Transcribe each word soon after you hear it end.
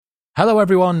Hello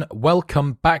everyone,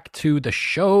 welcome back to the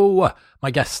show. My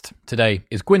guest today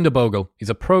is Gurwinder Bhogal. He's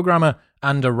a programmer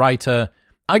and a writer.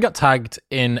 I got tagged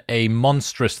in a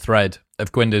monstrous thread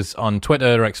of Gurwinder's on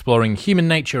Twitter exploring human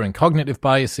nature and cognitive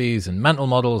biases and mental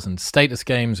models and status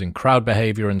games and crowd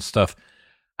behavior and stuff.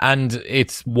 And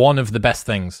it's one of the best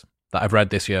things that I've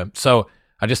read this year. So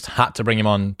I just had to bring him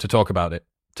on to talk about it.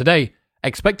 Today,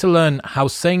 expect to learn how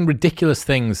saying ridiculous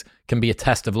things can be a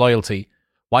test of loyalty,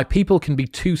 why people can be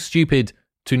too stupid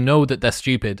to know that they're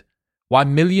stupid, why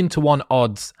 1,000,000-to-1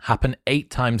 odds happen 8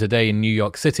 times a day in New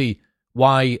York City,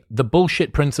 why the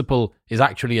bullshit principle is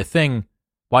actually a thing,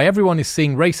 why everyone is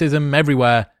seeing racism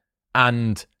everywhere,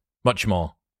 and much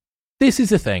more. This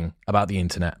is the thing about the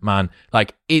internet, man.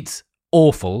 Like, it's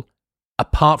awful,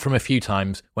 apart from a few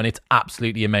times when it's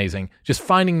absolutely amazing. Just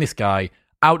finding this guy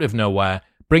out of nowhere,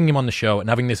 bringing him on the show and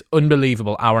having this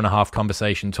unbelievable hour-and-a-half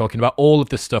conversation talking about all of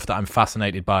the stuff that I'm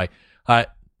fascinated by.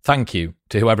 Thank you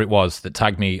to whoever it was that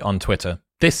tagged me on Twitter.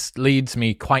 This leads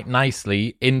me quite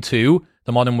nicely into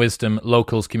the Modern Wisdom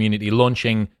Locals community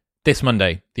launching this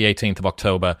Monday, the 18th of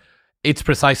October. It's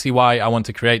precisely why I want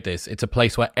to create this. It's a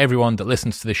place where everyone that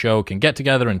listens to the show can get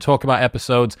together and talk about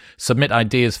episodes, submit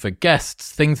ideas for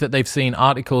guests, things that they've seen,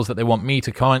 articles that they want me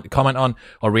to comment on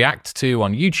or react to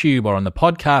on YouTube or on the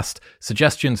podcast,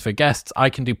 suggestions for guests.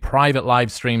 I can do private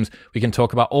live streams. We can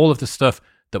talk about all of the stuff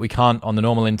that we can't on the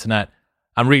normal internet.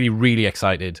 I'm really, really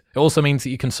excited. It also means that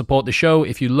you can support the show.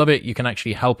 If you love it, you can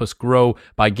actually help us grow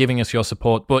by giving us your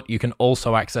support, but you can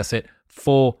also access it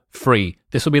for free.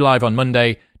 This will be live on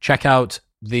Monday. Check out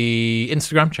the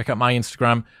Instagram, check out my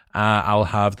Instagram. I'll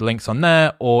have the links on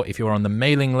there, or if you're on the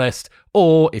mailing list,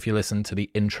 or if you listen to the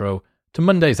intro to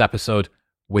Monday's episode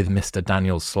with Mr.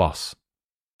 Daniel Sloss.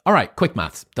 All right, quick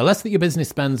maths. The less that your business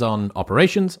spends on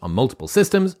operations, on multiple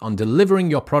systems, on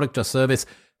delivering your product or service,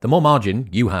 the more margin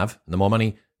you have, the more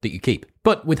money that you keep.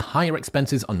 But with higher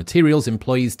expenses on materials,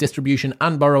 employees, distribution,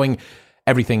 and borrowing,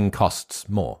 everything costs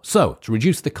more. So, to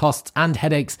reduce the costs and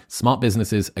headaches, smart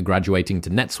businesses are graduating to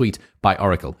NetSuite by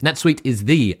Oracle. NetSuite is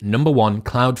the #1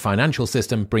 cloud financial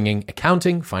system, bringing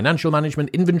accounting, financial management,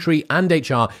 inventory, and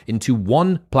HR into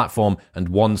one platform and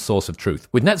one source of truth.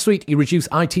 With NetSuite, you reduce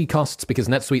IT costs because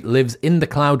NetSuite lives in the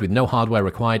cloud with no hardware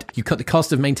required. You cut the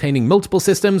cost of maintaining multiple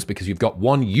systems because you've got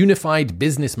one unified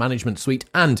business management suite,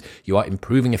 and you are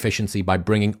improving efficiency by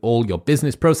bringing all your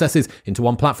business processes into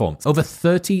one platform. Over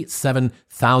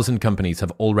 37,000 companies have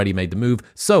already made the move,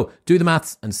 so do the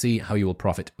maths and see how you will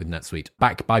profit with NetSuite.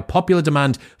 Backed by popular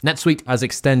demand, NetSuite has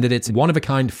extended its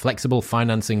one-of-a-kind flexible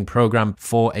financing program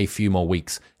for a few more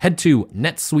weeks. Head to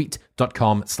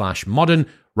netsuite.com/modern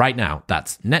right now.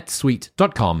 That's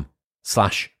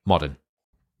netsuite.com/modern.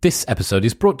 This episode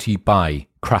is brought to you by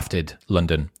Crafted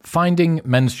London. Finding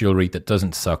men's jewellery that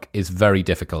doesn't suck is very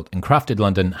difficult, and Crafted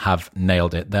London have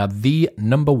nailed it. They're the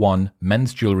 #1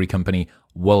 men's jewellery company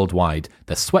worldwide.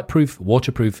 They're sweatproof,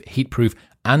 waterproof, heatproof,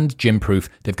 and gym-proof.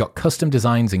 They've got custom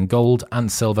designs in gold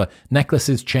and silver,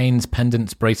 necklaces, chains,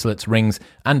 pendants, bracelets, rings,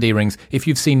 and earrings. If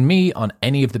you've seen me on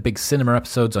any of the big cinema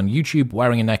episodes on YouTube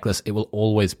wearing a necklace, it will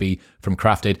always be from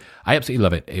Crafted. I absolutely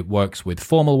love it. It works with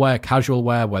formal wear, casual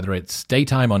wear, whether it's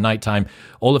daytime or nighttime.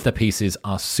 All of their pieces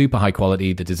are super high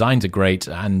quality. The designs are great,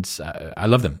 and I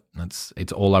love them.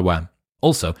 It's all I wear.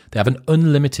 Also, they have an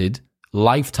unlimited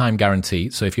lifetime guarantee,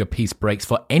 so if your piece breaks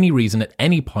for any reason at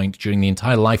any point during the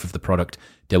entire life of the product,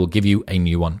 they will give you a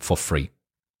new one for free.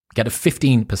 Get a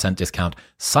 15% discount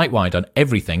site-wide on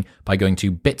everything by going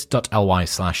to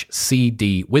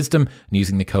bit.ly/cdwisdom and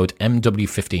using the code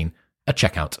MW15 at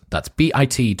checkout. That's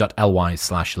bit.ly/C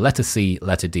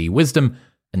wisdom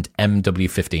and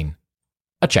MW15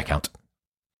 at checkout.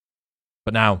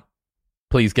 But now,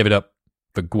 please give it up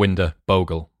for Gurwinder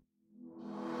Bhogal.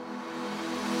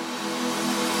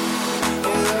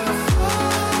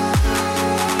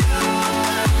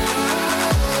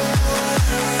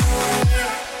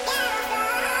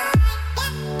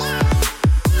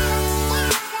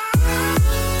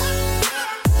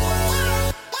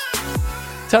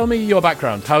 Tell me your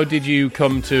background. How did you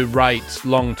come to write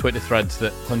long Twitter threads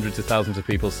that hundreds of thousands of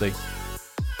people see?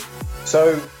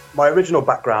 So my original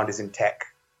background is in tech,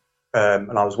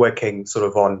 and I was working sort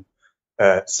of on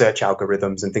search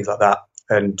algorithms and things like that,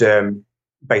 and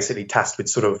basically tasked with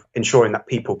sort of ensuring that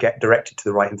people get directed to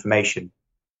the right information.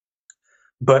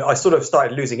 But I sort of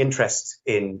started losing interest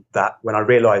in that when I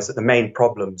realized that the main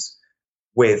problems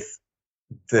with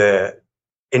the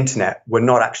internet were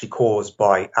not actually caused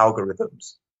by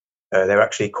algorithms. They were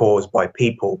actually caused by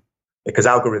people, because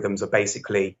algorithms are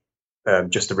basically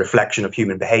just a reflection of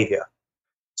human behavior.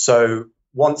 So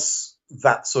once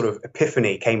that sort of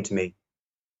epiphany came to me,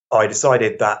 I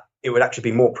decided that it would actually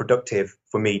be more productive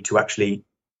for me to actually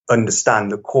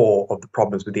understand the core of the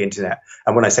problems with the internet.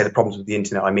 And when I say the problems with the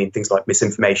internet, I mean things like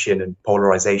misinformation and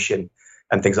polarization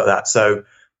and things like that. So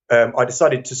I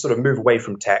decided to sort of move away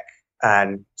from tech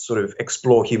and sort of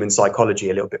explore human psychology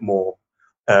a little bit more.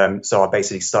 So I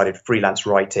basically started freelance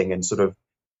writing and sort of,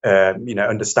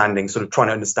 understanding, sort of trying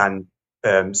to understand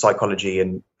psychology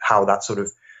and how that sort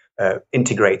of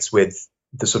integrates with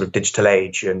the sort of digital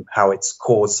age and how it's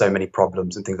caused so many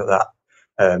problems and things like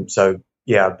that. So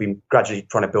yeah, I've been gradually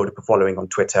trying to build up a following on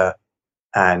Twitter,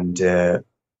 and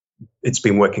it's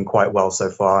been working quite well so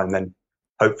far. And then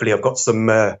hopefully I've got some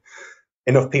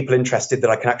enough people interested that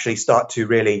I can actually start to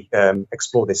really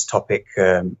explore this topic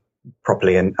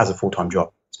properly and as a full-time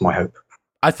job. It's my hope.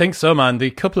 I think so, man. The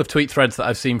couple of tweet threads that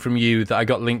I've seen from you that I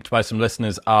got linked by some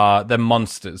listeners they're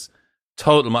monsters.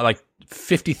 Total, like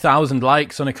 50,000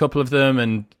 likes on a couple of them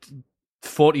and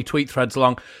 40 tweet threads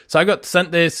long. So I got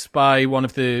sent this by one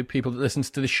of the people that listens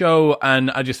to the show,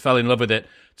 and I just fell in love with it.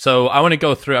 So I want to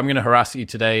go through, I'm going to harass you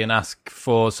today and ask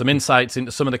for some insights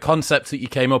into some of the concepts that you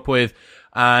came up with,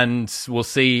 and we'll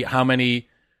see how many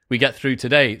we get through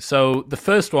today. So the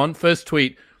first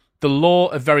tweet, the law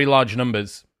of very large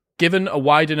numbers. Given a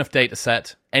wide enough data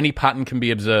set, any pattern can be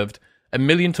observed.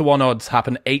 1,000,000 to 1 odds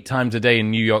happen 8 times a day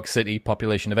in New York City,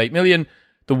 population of 8 million.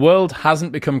 The world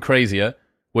hasn't become crazier.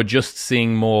 We're just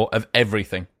seeing more of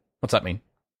everything. What's that mean?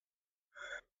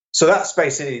 So that's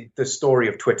basically the story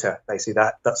of Twitter. Basically,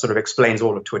 that sort of explains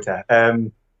all of Twitter.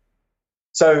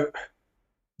 So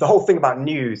the whole thing about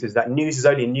news is that news is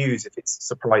only news if it's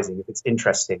surprising, if it's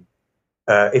interesting.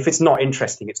 If it's not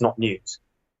interesting, it's not news.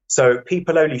 So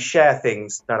people only share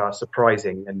things that are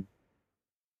surprising.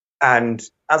 And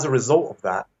as a result of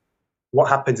that, what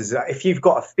happens is that if you've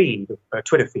got a feed, a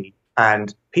Twitter feed,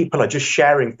 and people are just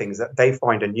sharing things that they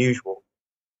find unusual,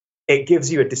 it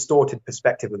gives you a distorted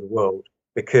perspective of the world,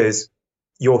 because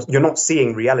you're not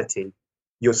seeing reality.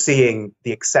 You're seeing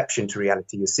the exception to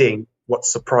reality. You're seeing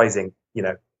what's surprising,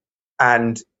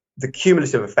 and the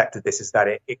cumulative effect of this is that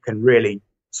it can really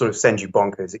sort of send you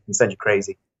bonkers. It can send you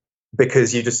crazy,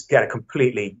 because you just get a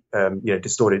completely,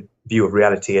 distorted view of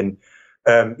reality. And,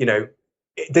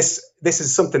 this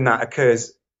is something that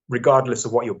occurs regardless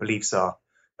of what your beliefs are.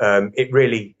 It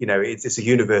really, it's a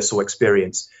universal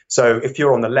experience. So if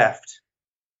you're on the left,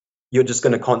 you're just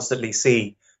going to constantly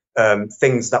see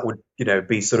things that would,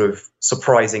 be sort of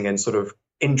surprising and sort of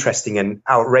interesting and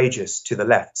outrageous to the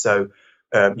left. So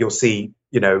you'll see,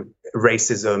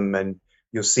 racism, and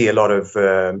you'll see a lot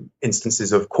of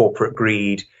instances of corporate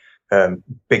greed,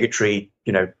 bigotry,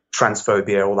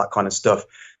 transphobia, all that kind of stuff.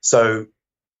 So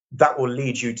that will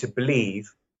lead you to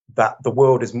believe that the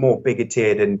world is more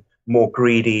bigoted and more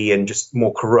greedy and just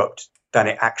more corrupt than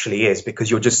it actually is,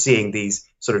 because you're just seeing these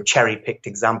sort of cherry-picked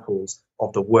examples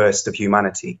of the worst of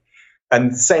humanity.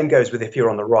 And the same goes with if you're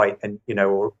on the right and,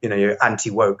 you're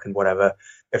anti-woke and whatever.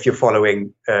 If you're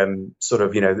following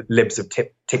libs of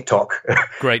TikTok.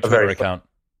 Great Twitter account.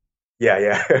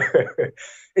 Yeah.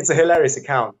 It's a hilarious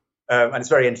account, and it's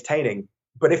very entertaining.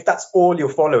 But if that's all you're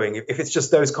following, if it's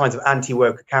just those kinds of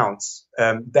anti-woke accounts,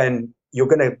 then you're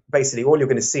going to basically, all you're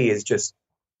going to see is just,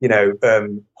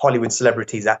 Hollywood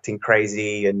celebrities acting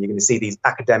crazy, and you're going to see these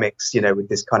academics, with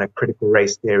this kind of critical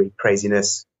race theory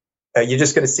craziness. You're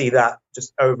just going to see that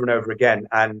just over and over again.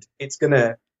 And it's going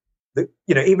to,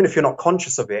 even if you're not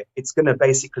conscious of it, it's going to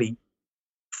basically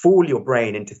fool your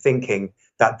brain into thinking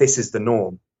that this is the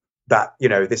norm, that,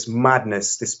 this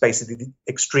madness, this basically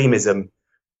extremism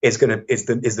is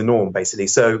the norm, basically.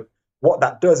 So what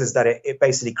that does is that it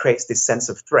basically creates this sense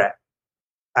of threat,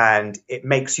 and it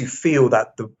makes you feel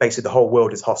that basically the whole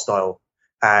world is hostile.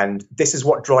 And this is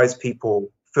what drives people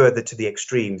further to the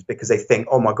extremes, because they think,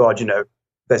 oh my God,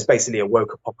 there's basically a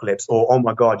woke apocalypse, or, oh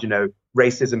my God,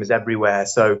 racism is everywhere.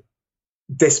 So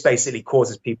this basically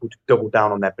causes people to double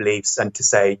down on their beliefs and to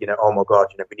say, oh my God,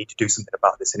 we need to do something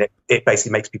about this. And it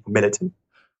basically makes people militant.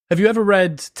 Have you ever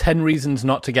read 10 Reasons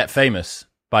Not to Get Famous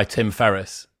by Tim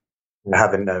Ferriss? I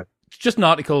haven't, no. It's just an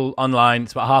article online.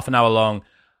 It's about half an hour long.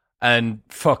 And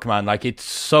fuck, man, it's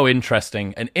so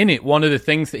interesting. And in it, one of the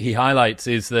things that he highlights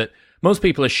is that most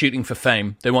people are shooting for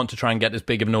fame. They want to try and get as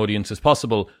big of an audience as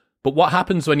possible. But what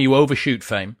happens when you overshoot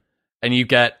fame and you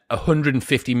get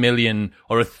 150 million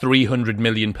or a 300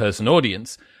 million person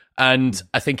audience? And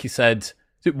I think he said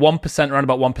 1%, around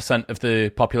about 1% of the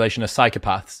population are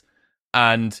psychopaths.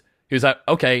 And he was like,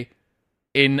 okay,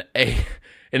 in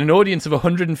an audience of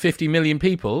 150 million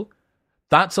people,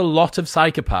 that's a lot of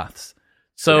psychopaths.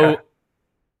 So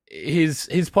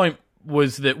his point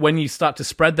was that when you start to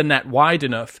spread the net wide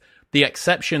enough, the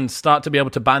exceptions start to be able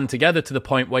to band together to the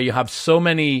point where you have so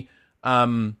many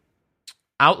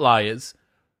outliers,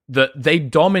 that they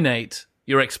dominate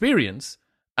your experience.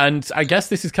 And I guess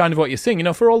this is kind of what you're seeing. You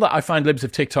know, for all that I find libs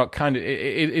of TikTok kind of,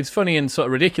 it's funny and sort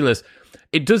of ridiculous,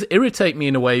 it does irritate me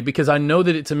in a way because I know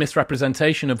that it's a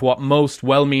misrepresentation of what most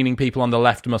well-meaning people on the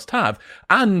left must have.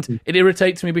 And it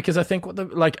irritates me because I think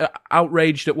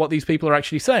outraged at what these people are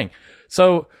actually saying.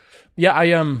 So, yeah,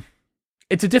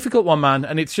 it's a difficult one, man.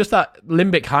 And it's just that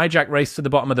limbic hijack race to the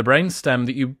bottom of the brainstem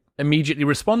that you immediately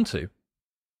respond to.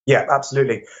 Yeah,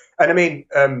 absolutely. And I mean,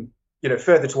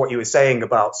 further to what you were saying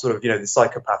about sort of, the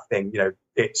psychopath thing,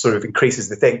 it sort of increases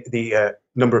the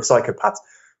number of psychopaths.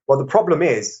 Well, the problem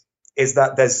is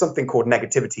that there's something called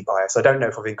negativity bias. I don't know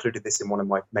if I've included this in one of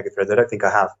my mega threads. I don't think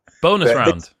I have. Bonus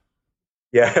round.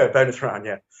 Bonus round,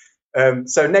 yeah.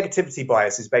 So negativity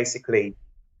bias is basically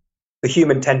the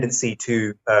human tendency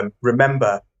to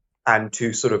remember and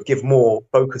to sort of give more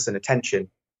focus and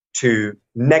attention to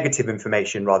negative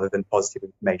information rather than positive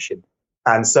information.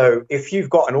 And so if you've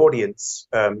got an audience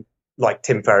like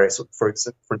Tim Ferriss, for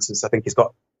instance, I think he's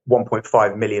got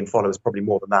 1.5 million followers, probably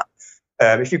more than that.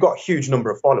 If you've got a huge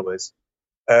number of followers,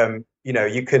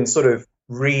 you can sort of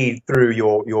read through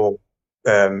your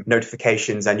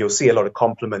notifications and you'll see a lot of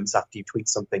compliments after you tweet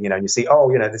something, and you see,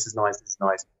 this is nice,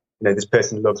 this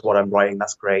person loves what I'm writing,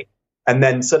 that's great. And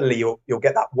then suddenly you'll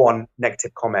get that one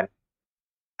negative comment,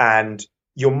 and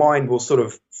your mind will sort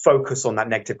of focus on that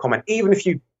negative comment. Even if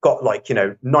you've got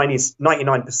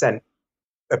 99%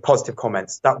 of positive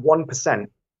comments, that 1%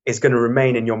 is going to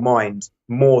remain in your mind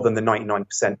more than the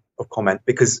 99% of comment,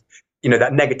 because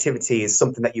that negativity is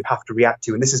something that you have to react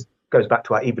to. And this goes back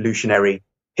to our evolutionary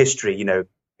history.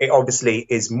 It obviously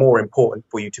is more important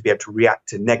for you to be able to react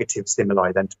to negative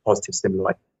stimuli than to positive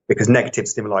stimuli, because negative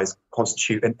stimuli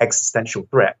constitute an existential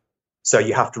threat. So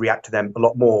you have to react to them a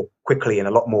lot more quickly and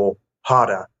a lot more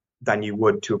harder than you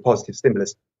would to a positive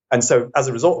stimulus. And so as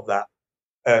a result of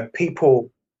that,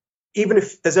 people, even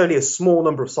if there's only a small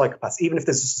number of psychopaths, even if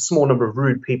there's a small number of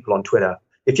rude people on Twitter,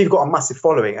 if you've got a massive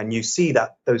following and you see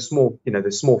that those small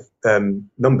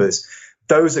numbers,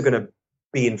 those are going to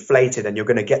be inflated, and you're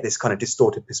going to get this kind of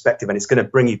distorted perspective, and it's going to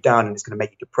bring you down and it's going to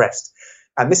make you depressed.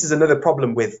 And this is another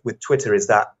problem with Twitter, is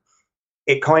that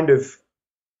it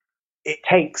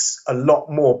takes a lot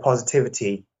more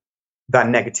positivity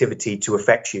than negativity to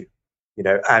affect you,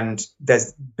 and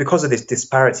because of this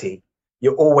disparity,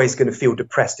 you're always going to feel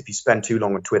depressed if you spend too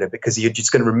long on Twitter, because you're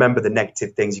just going to remember the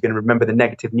negative things. You're going to remember the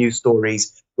negative news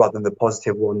stories rather than the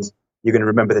positive ones. You're going to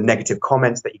remember the negative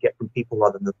comments that you get from people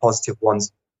rather than the positive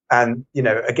ones. And,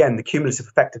 again, the cumulative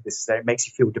effect of this is that it makes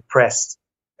you feel depressed,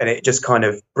 and it just kind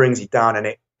of brings you down,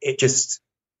 and it's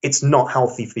not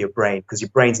healthy for your brain, because your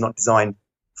brain's not designed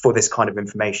for this kind of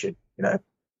information,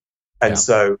 And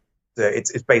so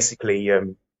it's basically,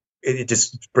 it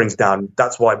just brings down.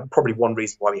 That's why, probably one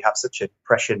reason why we have such a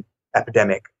depression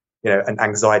epidemic, an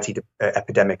anxiety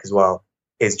epidemic as well,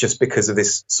 is just because of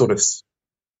this sort of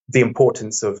the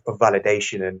importance of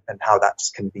validation and how that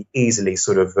can be easily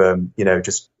sort of,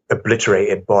 just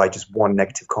obliterated by just one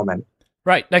negative comment.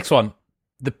 Right. Next one.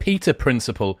 The Peter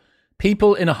Principle.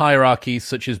 People in a hierarchy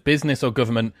such as business or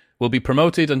government will be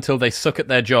promoted until they suck at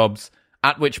their jobs,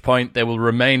 at which point they will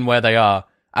remain where they are.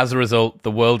 As a result,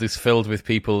 the world is filled with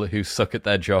people who suck at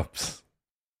their jobs.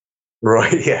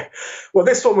 Right, yeah. Well,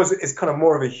 this one is kind of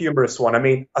more of a humorous one. I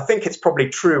mean, I think it's probably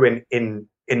true in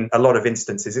a lot of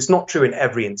instances. It's not true in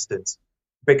every instance,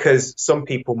 because some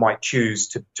people might choose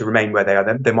to remain where they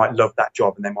are. They might love that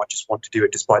job and they might just want to do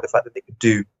it despite the fact that they could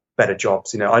do better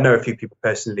jobs. I know a few people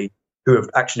personally who have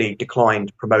actually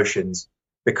declined promotions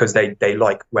because they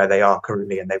like where they are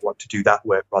currently and they want to do that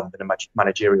work rather than a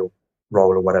managerial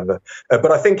role or whatever.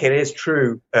 But I think it is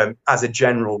true as a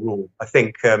general rule. I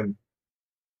think,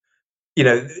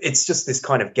 it's just this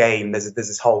kind of game. There's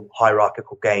this whole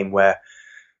hierarchical game where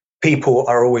people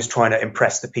are always trying to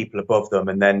impress the people above them.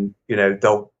 And then,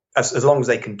 they'll, as long as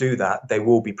they can do that, they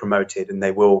will be promoted and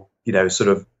they will, sort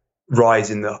of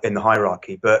rise in the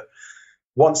hierarchy. But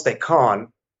once they can't,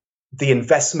 the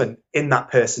investment in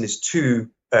that person is too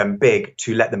big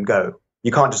to let them go.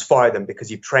 You can't just fire them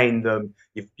because you've trained them,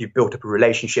 you've built up a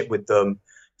relationship with them.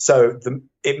 So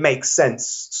it makes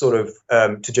sense sort of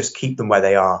to just keep them where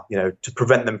they are, to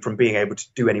prevent them from being able to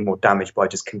do any more damage by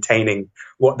just containing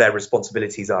what their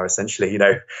responsibilities are, essentially,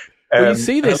 Well, you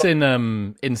see this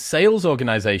in sales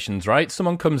organizations, right?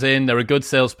 Someone comes in, they're a good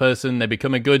salesperson, they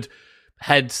become a good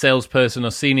head salesperson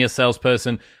or senior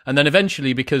salesperson, and then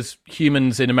eventually, because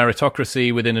humans in a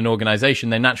meritocracy within an organization,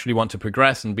 they naturally want to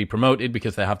progress and be promoted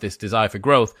because they have this desire for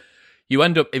growth. You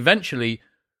end up eventually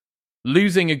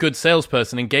losing a good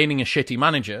salesperson and gaining a shitty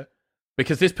manager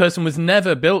because this person was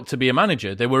never built to be a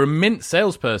manager. They were a mint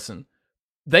salesperson,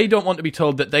 they don't want to be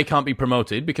told that they can't be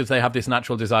promoted because they have this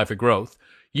natural desire for growth.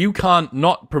 You can't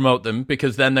not promote them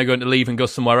because then they're going to leave and go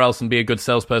somewhere else and be a good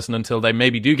salesperson until they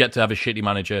maybe do get to have a shitty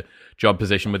manager job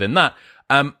position within that.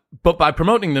 But by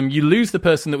promoting them, you lose the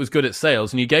person that was good at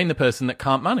sales and you gain the person that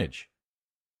can't manage.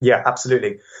 Yeah,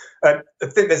 absolutely. I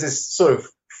think there's this sort of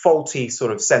faulty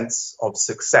sort of sense of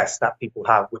success that people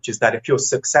have, which is that if you're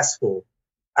successful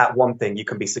at one thing, you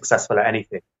can be successful at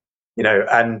anything,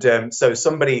 and so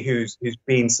somebody who's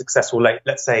been successful, like,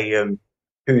 let's say,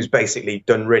 who's basically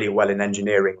done really well in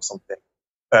engineering or something,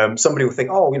 somebody will think,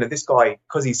 oh, this guy,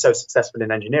 because he's so successful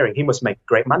in engineering, he must make a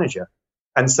great manager.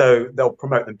 And so they'll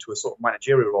promote them to a sort of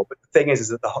managerial role. But the thing is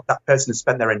that that person has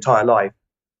spent their entire life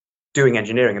doing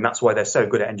engineering, and that's why they're so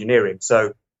good at engineering.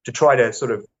 So to try to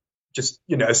sort of just,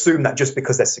 assume that just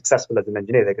because they're successful as an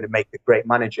engineer, they're going to make a great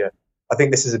manager, I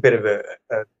think this is a bit of a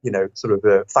sort of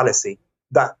a fallacy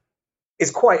that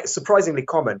is quite surprisingly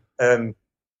common. When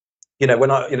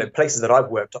places that I've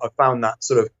worked, I've found that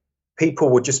sort of people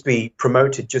would just be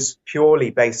promoted just purely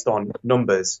based on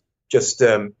numbers, just,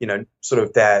 sort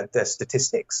of their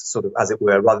statistics, sort of, as it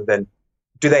were, rather than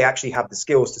do they actually have the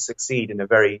skills to succeed in a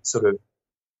very sort of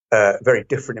very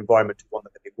different environment to one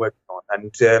that they've been working on.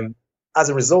 And as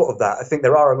a result of that, I think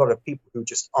there are a lot of people who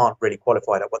just aren't really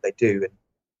qualified at what they do. And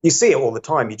you see it all the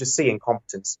time. You just see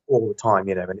incompetence all the time,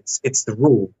 and it's the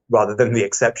rule rather than the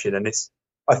exception. And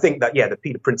I think that, the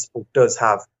Peter Principle does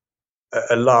have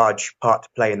a large part to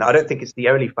play in that. I don't think it's the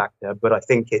only factor, but I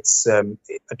think I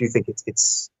do think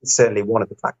it's certainly one of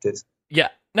the factors. Yeah.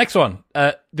 Next one,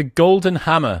 the golden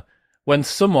hammer. When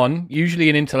someone, usually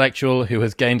an intellectual who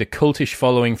has gained a cultish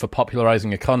following for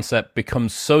popularizing a concept,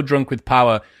 becomes so drunk with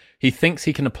power, he thinks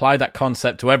he can apply that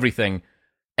concept to everything.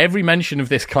 Every mention of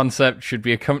this concept should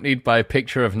be accompanied by a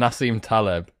picture of Nassim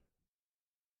Taleb.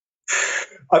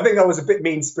 I think I was a bit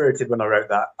mean-spirited when I wrote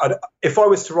that. If I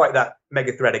was to write that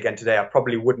mega thread again today, I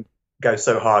probably wouldn't go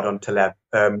so hard on Taleb.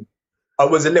 I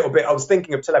was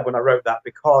thinking of Taleb when I wrote that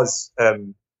because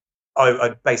I'd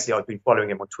been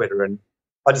following him on Twitter, and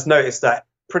I just noticed that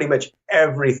pretty much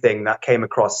everything that came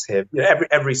across him,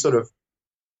 every sort of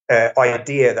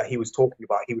idea that he was talking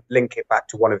about, he would link it back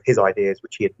to one of his ideas,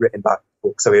 which he had written back in the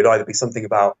book. So it would either be something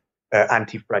about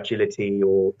anti-fragility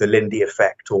or the Lindy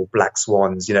effect or black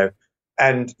swans,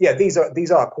 And these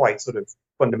are quite sort of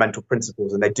fundamental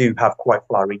principles, and they do have quite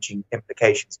far-reaching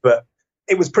implications. But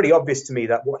it was pretty obvious to me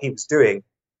that what he was doing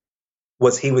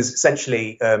was he was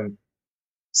essentially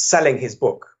selling his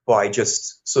book by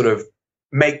just sort of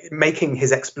making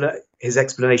his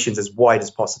explanations as wide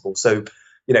as possible. So,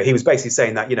 he was basically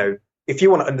saying that, if you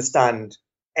want to understand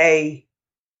A,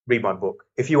 read my book.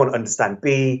 If you want to understand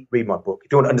B, read my book.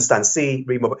 If you want to understand C,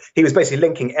 read my book. He was basically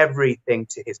linking everything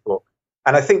to his book.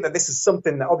 And I think that this is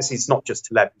something that obviously it's not just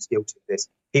Taleb who's guilty of this.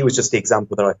 He was just the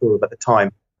example that I thought of at the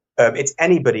time. It's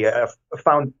anybody. I've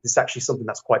found this actually something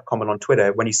that's quite common on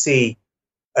Twitter. When you see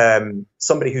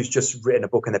somebody who's just written a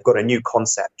book and they've got a new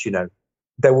concept,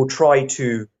 they will try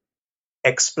to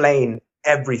explain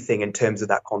everything in terms of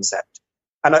that concept.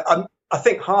 And I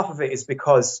think half of it is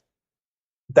because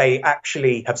they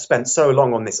actually have spent so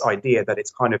long on this idea that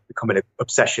it's kind of become an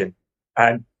obsession.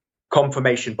 And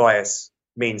confirmation bias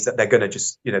means that they're going to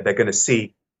just, they're going to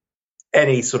see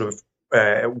any sort of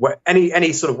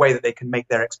any sort of way that they can make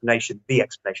their explanation the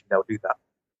explanation. They'll do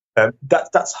that.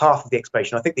 That's half of the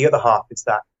explanation. I think the other half is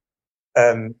that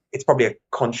it's probably a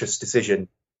conscious decision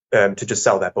to just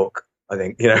sell their book. I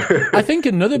think, I think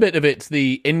another bit of it's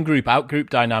the in-group, out-group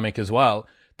dynamic as well,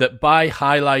 that by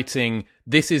highlighting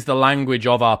this is the language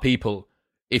of our people,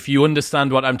 if you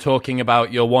understand what I'm talking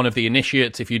about, you're one of the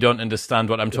initiates. If you don't understand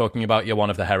what I'm talking about, you're one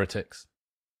of the heretics.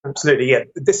 Absolutely, yeah.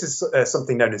 This is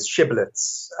something known as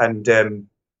shibboleths, and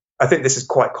I think this is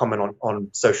quite common on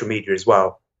social media as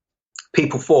well.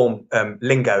 People form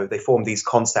lingo, they form these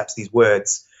concepts, these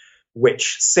words,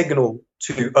 which signal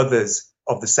to others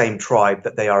of the same tribe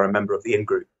that they are a member of the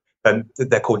in-group.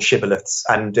 They're called shibboleths,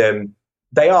 and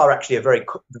they are actually a very,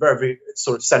 very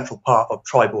sort of central part of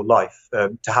tribal life,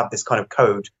 to have this kind of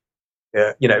code.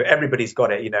 Everybody's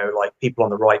got it, like people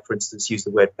on the right, for instance, use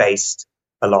the word based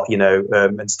a lot,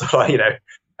 and stuff like,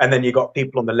 and then you've got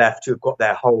people on the left who have got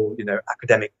their whole,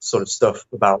 academic sort of stuff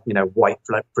about, white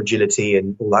fragility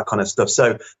and all that kind of stuff.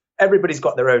 So everybody's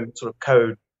got their own sort of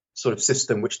code sort of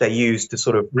system, which they use to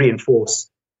sort of reinforce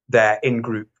their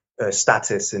in-group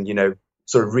status and,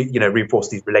 reinforce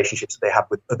these relationships that they have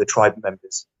with other tribe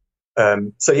members.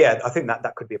 So, yeah, I think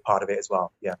that could be a part of it as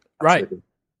well. Yeah, absolutely. Right.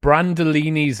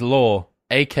 Brandolini's law,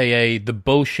 a.k.a. the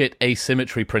bullshit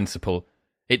asymmetry principle.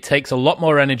 It takes a lot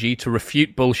more energy to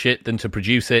refute bullshit than to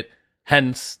produce it.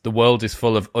 Hence, the world is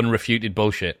full of unrefuted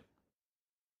bullshit.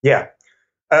 Yeah.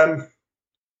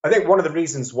 I think one of the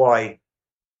reasons why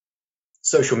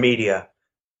social media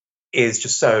is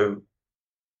just so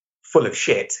full of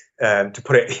shit, to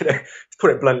put it, to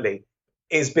put it bluntly,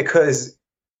 is because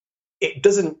it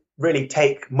doesn't really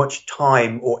take much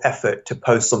time or effort to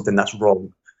post something that's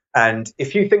wrong. And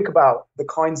if you think about the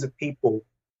kinds of people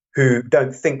who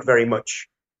don't think very much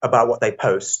about what they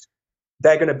post,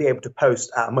 they're going to be able to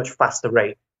post at a much faster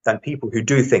rate than people who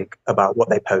do think about what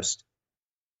they post.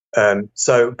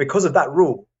 So because of that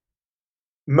rule,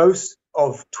 most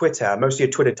of Twitter, most of your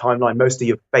Twitter timeline, most of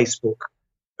your Facebook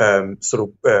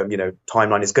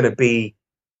timeline is going to be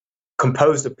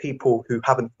composed of people who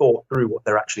haven't thought through what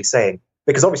they're actually saying.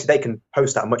 Because obviously they can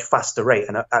post at a much faster rate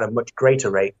and at a much greater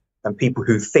rate than people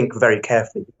who think very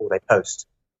carefully before they post.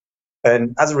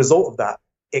 And as a result of that,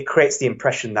 it creates the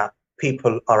impression that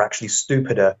people are actually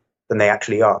stupider than they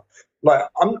actually are. Like,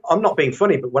 I'm not being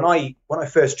funny, but when I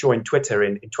first joined Twitter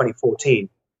in 2014,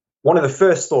 one of the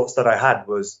first thoughts that I had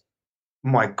was,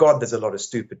 my God, there's a lot of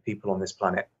stupid people on this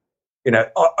planet.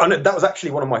 That was actually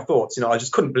one of my thoughts. I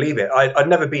just couldn't believe it. I'd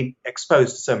never been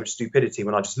exposed to so much stupidity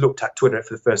when I just looked at Twitter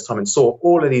for the first time and saw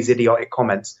all of these idiotic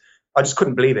comments. I just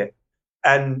couldn't believe it.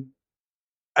 And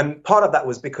part of that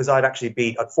was because I'd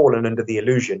fallen under the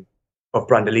illusion of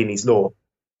Brandolini's law.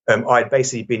 I'd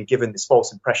basically been given this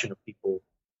false impression of people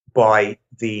by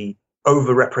the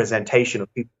overrepresentation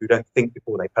of people who don't think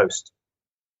before they post.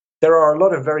 There are a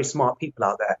lot of very smart people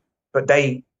out there, but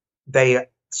they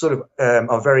sort of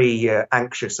are very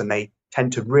anxious, and they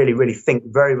tend to really, really think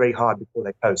very, very hard before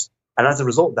they post. And as a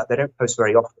result of that, they don't post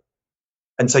very often.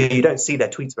 And so you don't see their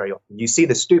tweets very often. You see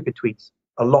the stupid tweets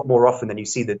a lot more often than you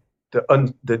see the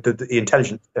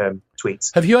intelligent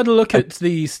tweets. Have you had a look at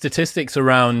the statistics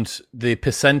around the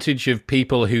percentage of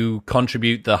people who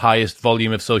contribute the highest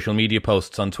volume of social media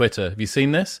posts on Twitter? Have you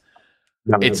seen this?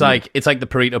 No, it's like the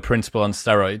Pareto principle on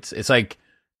steroids. It's like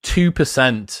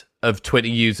 2% of Twitter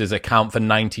users account for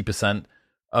 90%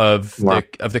 of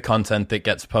the content that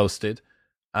gets posted,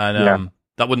 and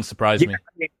that wouldn't surprise me.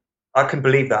 I can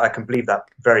believe that. I can believe that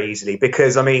very easily,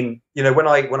 because I mean, when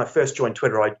I first joined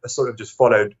Twitter, I sort of just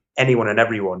followed anyone and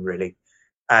everyone really,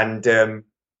 and there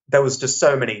was just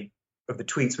so many of the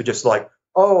tweets were just like,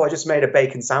 "Oh, I just made a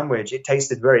bacon sandwich. It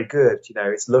tasted very good.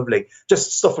 It's lovely."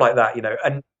 Just stuff like that.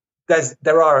 And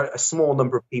there are a small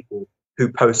number of people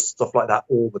who post stuff like that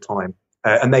all the time,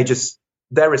 and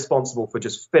they're responsible for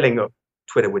just filling up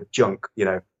Twitter with junk.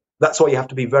 That's why you have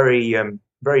to be very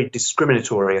very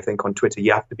discriminatory, I think, on Twitter.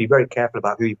 You have to be very careful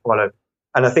about who you follow.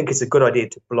 And I think it's a good idea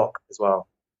to block as well.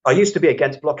 I used to be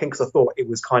against blocking because I thought it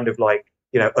was kind of like,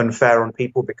 unfair on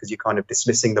people because you're kind of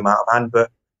dismissing them out of hand.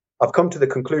 But I've come to the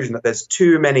conclusion that there's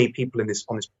too many people on this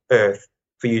earth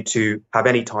for you to have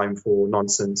any time for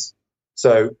nonsense.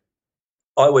 So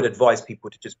I would advise people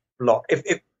to just block.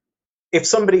 If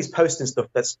somebody's posting stuff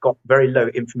that's got very low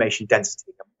information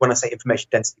density, when I say information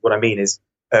density, what I mean is,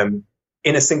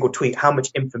 in a single tweet, how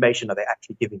much information are they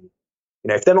actually giving you?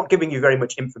 If they're not giving you very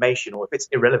much information, or if it's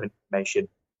irrelevant information,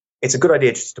 it's a good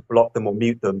idea just to block them or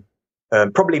mute them.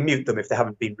 Probably mute them if they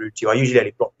haven't been rude to you. I usually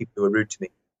only block people who are rude to me,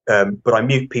 but I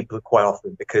mute people quite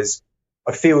often because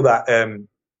I feel that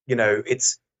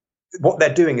it's what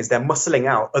they're doing is they're muscling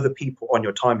out other people on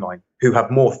your timeline who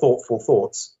have more thoughtful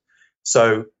thoughts.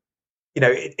 So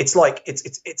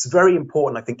it's very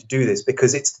important, I think, to do this,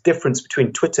 because it's the difference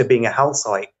between Twitter being a hell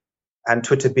site and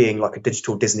Twitter being like a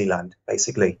digital Disneyland,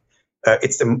 basically.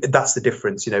 That's the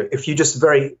difference. If you're just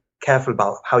very careful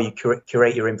about how you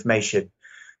curate your information,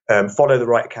 follow the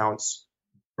right accounts,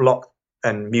 block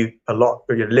and mute a lot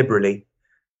liberally,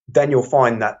 then you'll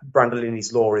find that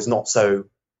Brandolini's law is not so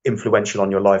influential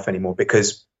on your life anymore,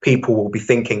 because people will be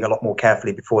thinking a lot more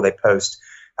carefully before they post,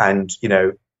 and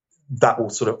that will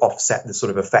sort of offset the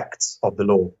sort of effects of the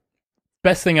law.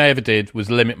 Best thing I ever did was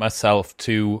limit myself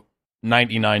to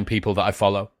 99 people that I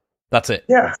follow. That's it.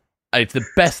 Yeah. It's the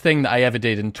best thing that I ever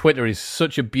did, and Twitter is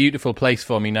such a beautiful place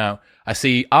for me now. I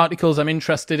see articles I'm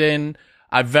interested in.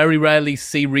 I very rarely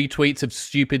see retweets of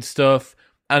stupid stuff,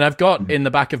 and I've got in the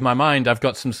back of my mind, I've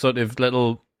got some sort of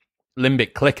little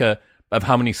limbic clicker of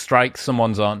how many strikes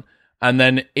someone's on, and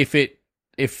then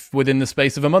if within the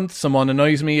space of a month someone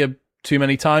annoys me too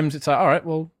many times, it's like, all right,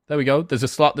 well, there we go. There's a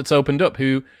slot that's opened up.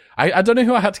 Who I don't know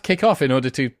who I had to kick off in order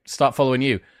to start following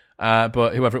you.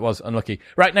 But whoever it was, unlucky.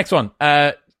 Right, next one.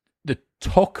 The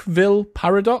Tocqueville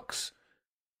paradox.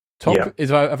 Have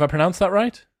I pronounced that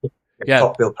right? Yeah.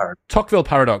 Tocqueville paradox. Tocqueville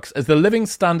paradox. As the living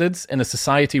standards in a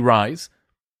society rise,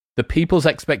 the people's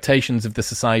expectations of the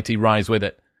society rise with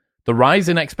it. The rise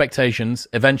in expectations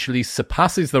eventually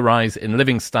surpasses the rise in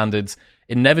living standards,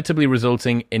 inevitably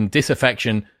resulting in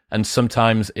disaffection and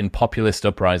sometimes in populist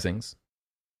uprisings.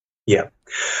 Yeah.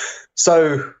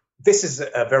 So this is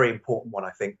a very important one,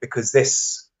 I think, because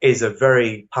this is a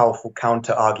very powerful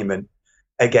counter argument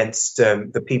against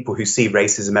the people who see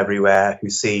racism everywhere, who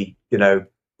see, all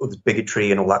this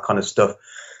bigotry and all that kind of stuff.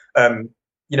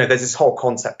 There's this whole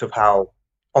concept of how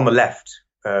on the left,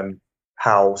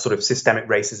 how sort of systemic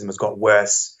racism has got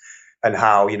worse, and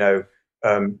how,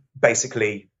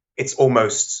 basically it's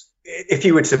almost, if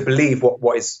you were to believe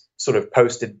what is sort of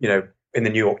posted, in the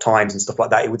New York Times and stuff like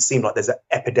that, it would seem like there's an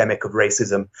epidemic of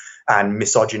racism and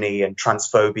misogyny and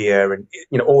transphobia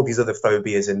and, all these other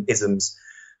phobias and isms.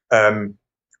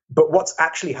 But what's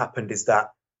actually happened is that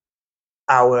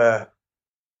our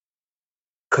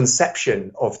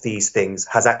conception of these things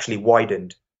has actually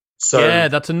widened. So yeah,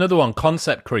 that's another one.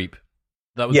 Concept creep.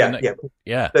 That was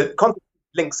yeah. The concept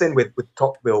links in with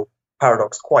Tocqueville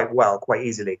paradox quite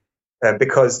easily,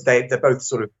 because they're both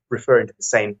sort of referring to the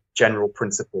same general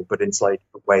principle, but in slightly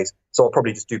different ways. So I'll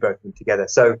probably just do both of them together.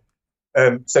 So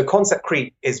concept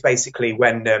creep is basically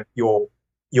when your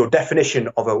definition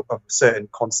of a certain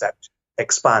concept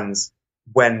expands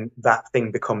when that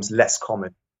thing becomes less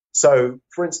common. So,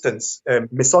 for instance,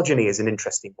 misogyny is an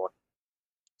interesting one.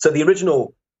 So the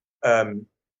original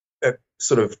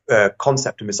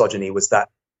concept of misogyny was that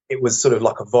it was sort of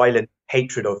like a violent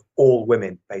hatred of all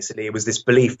women, basically. It was this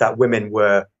belief that women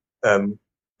were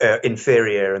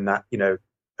inferior and that,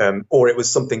 or it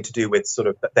was something to do with sort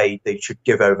of that they should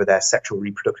give over their sexual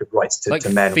reproductive rights to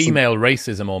men. Female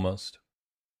racism almost.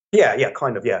 Yeah,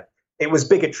 kind of, yeah. It was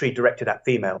bigotry directed at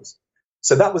females.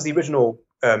 So that was the original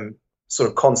sort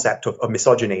of concept of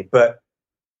misogyny. But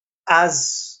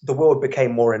as the world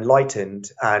became more enlightened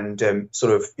and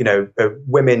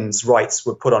women's rights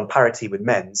were put on parity with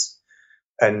men's,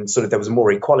 and sort of there was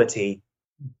more equality,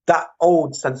 that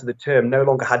old sense of the term no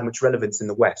longer had much relevance in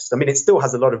the West. I mean, it still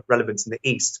has a lot of relevance in the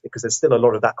East because there's still a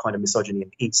lot of that kind of misogyny in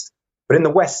the East. But in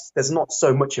the West, there's not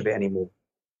so much of it anymore.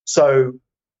 So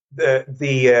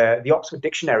the Oxford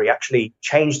Dictionary actually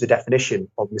changed the definition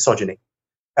of misogyny.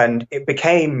 And it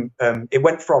became, it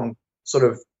went from sort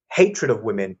of hatred of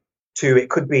women to it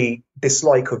could be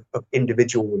dislike of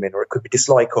individual women, or it could be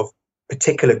dislike of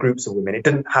particular groups of women. It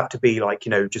didn't have to be like,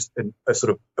 just a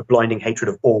sort of a blinding hatred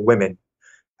of all women.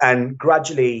 And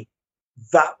gradually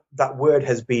that word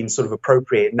has been sort of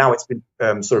appropriated. Now it's been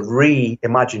sort of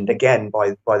reimagined again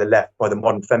by the left, by the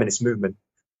modern feminist movement.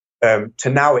 To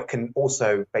now it can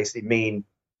also basically mean,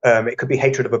 it could be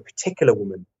hatred of a particular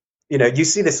woman. You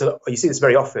see this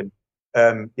very often.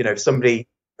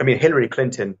 Hillary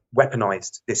Clinton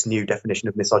weaponized this new definition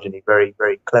of misogyny very,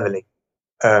 very cleverly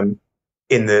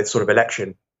in the sort of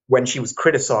election. When she was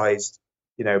criticized,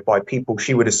 by people,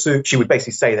 she would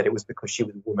basically say that it was because she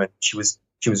was a woman. She was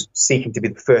seeking to be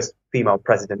the first female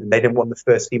president, and they didn't want the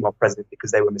first female president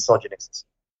because they were misogynists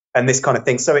and this kind of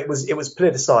thing. So it was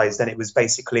politicized, and it was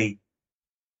basically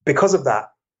because of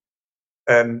that.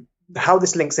 How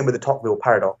this links in with the Tocqueville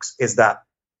paradox is that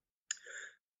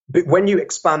when you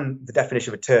expand the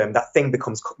definition of a term, that thing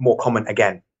becomes more common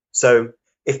again. So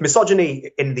if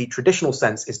misogyny in the traditional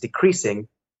sense is decreasing,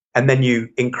 and then you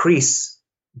increase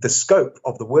the scope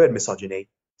of the word misogyny,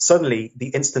 suddenly the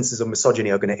instances of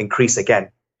misogyny are going to increase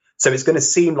again. So it's going to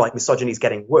seem like misogyny is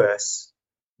getting worse,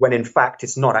 when in fact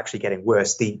it's not actually getting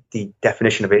worse. The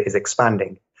definition of it is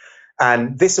expanding.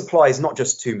 And this applies not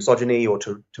just to misogyny or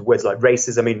to words like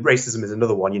racism. I mean, racism is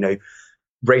another one.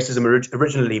 Racism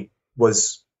originally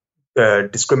was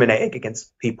discriminating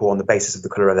against people on the basis of the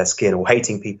color of their skin, or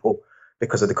hating people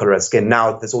because of the color of their skin.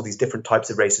 Now there's all these different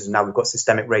types of racism. Now we've got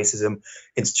systemic racism,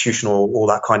 institutional, all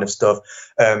that kind of stuff.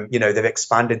 They've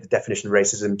expanded the definition of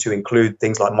racism to include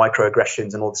things like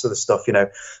microaggressions and all this other stuff.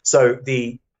 So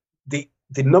the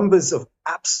numbers of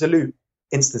absolute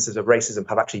instances of racism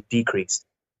have actually decreased.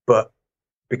 But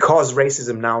because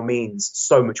racism now means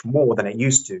so much more than it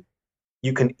used to,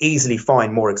 you can easily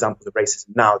find more examples of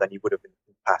racism now than you would have in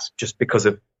the past, just because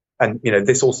of, and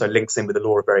this also links in with the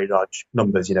law of very large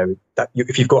numbers.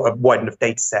 If you've got a wide enough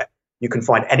data set, you can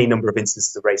find any number of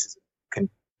instances of racism, you can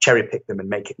cherry pick them and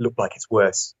make it look like it's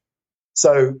worse.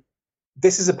 So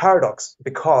this is a paradox,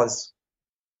 because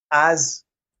as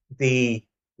the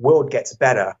world gets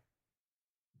better,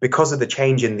 because of the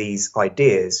change in these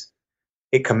ideas,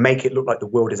 it can make it look like the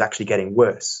world is actually getting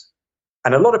worse.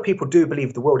 And a lot of people do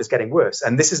believe the world is getting worse.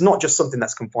 And this is not just something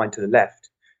that's confined to the left.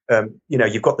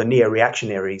 You've got the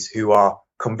neo-reactionaries who are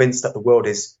convinced that the world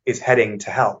is heading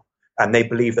to hell, and they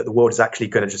believe that the world is actually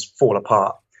going to just fall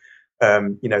apart.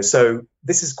 So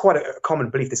this is quite a common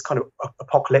belief. This kind of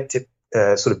apocalyptic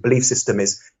sort of belief system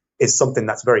is something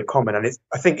that's very common. And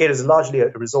I think it is largely a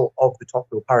result of the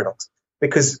Tocqueville paradox.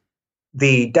 because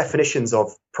the definitions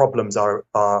of problems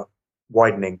are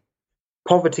widening.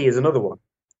 Poverty is another one.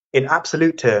 In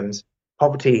absolute terms,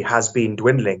 poverty has been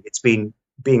dwindling. It's been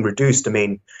being reduced. I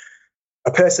mean,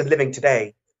 a person living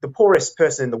today, the poorest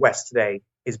person in the West today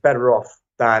is better off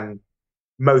than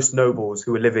most nobles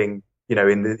who are living,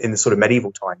 in the sort of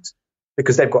medieval times,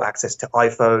 because they've got access to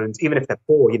iPhones. Even if they're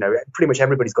poor, pretty much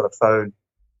everybody's got a phone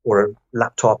or a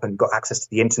laptop and got access to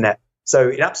the internet. So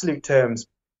in absolute terms,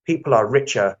 people are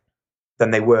richer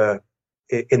than they were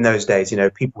in those days.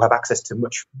 People have access to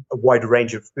a wider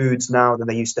range of foods now than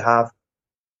they used to have.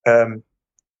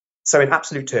 So in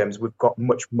absolute terms, we've got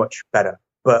much, much better.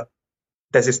 But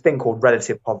there's this thing called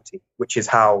relative poverty, which is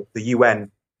how the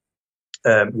UN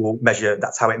will measure.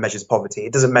 That's how it measures poverty.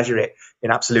 It doesn't measure it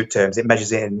in absolute terms. It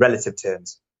measures it in relative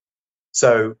terms.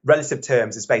 So relative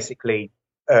terms is basically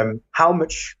how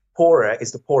much poorer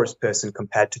is the poorest person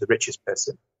compared to the richest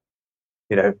person.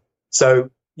 So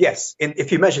yes,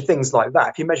 if you measure things like that,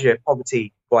 if you measure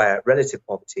poverty via relative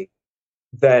poverty,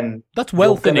 then that's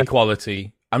wealth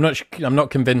inequality. I'm not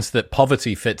convinced that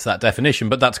poverty fits that definition,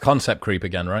 but that's concept creep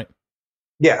again, right?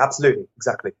 Yeah, absolutely,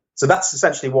 exactly. So that's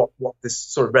essentially what this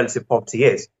sort of relative poverty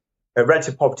is.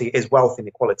 Relative poverty is wealth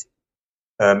inequality.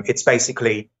 It's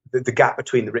basically the gap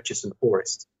between the richest and the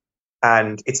poorest.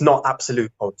 And it's not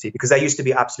absolute poverty, because there used to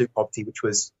be absolute poverty, which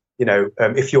was,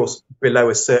 if you're below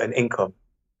a certain income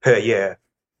per year,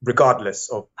 regardless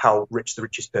of how rich the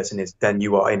richest person is, then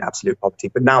you are in absolute poverty.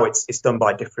 But now it's done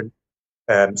by different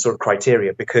sort of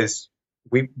criteria, because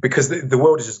the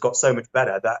world has just got so much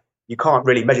better that you can't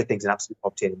really measure things in absolute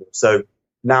poverty anymore. So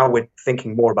now we're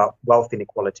thinking more about wealth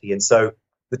inequality. And so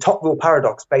the Tocqueville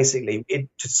paradox, basically,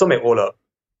 to sum it all up,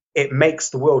 it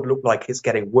makes the world look like it's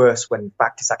getting worse when in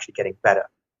fact it's actually getting better.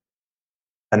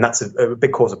 And that's a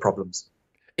big cause of problems.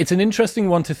 It's an interesting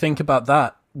one to think about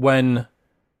that when,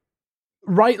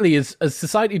 rightly, as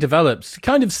society develops, to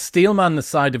kind of steelman the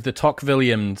side of the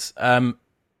Tocquevillians,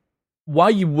 why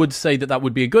you would say that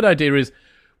would be a good idea is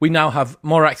we now have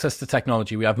more access to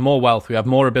technology, we have more wealth, we have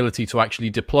more ability to actually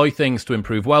deploy things to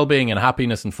improve well-being and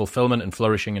happiness and fulfillment and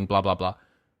flourishing and blah, blah, blah.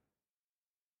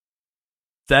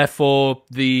 Therefore,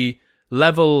 the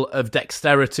level of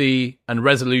dexterity and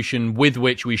resolution with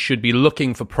which we should be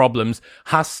looking for problems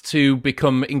has to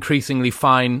become increasingly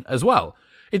fine as well.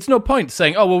 It's no point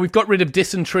saying, oh, well, we've got rid of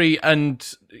dysentery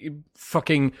and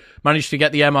fucking managed to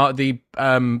get the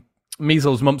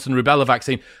measles, mumps and rubella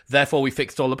vaccine, therefore we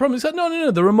fixed all the problems. No,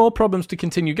 there are more problems to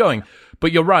continue going.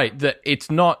 But you're right that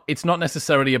it's not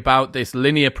necessarily about this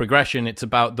linear progression. It's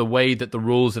about the way that the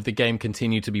rules of the game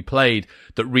continue to be played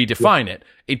that redefine it.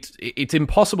 It's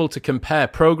impossible to compare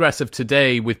progress of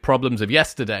today with problems of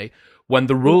yesterday when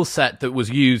the rule set that was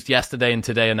used yesterday and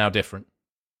today are now different.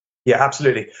 Yeah,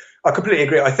 absolutely. I completely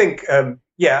agree. I think,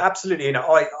 absolutely.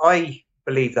 I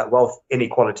believe that wealth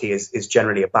inequality is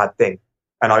generally a bad thing.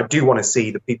 And I do want to see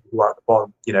the people who are at the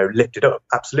bottom, lifted up.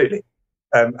 Absolutely.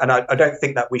 And I don't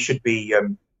think that we should be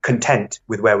content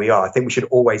with where we are. I think we should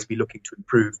always be looking to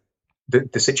improve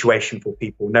the situation for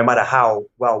people, no matter how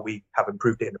well we have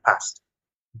improved it in the past.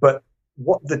 But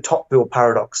what the Tocqueville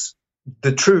paradox,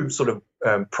 the true sort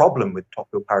of problem with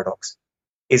Tocqueville paradox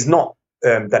is not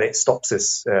that it stops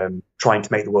us trying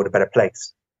to make the world a better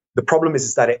place. The problem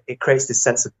is that it creates this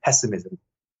sense of pessimism,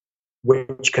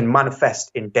 which can manifest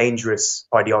in dangerous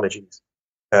ideologies.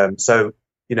 So,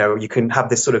 you can have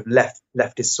this sort of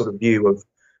leftist sort of view of,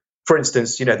 for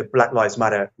instance, the Black Lives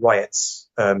Matter riots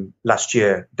last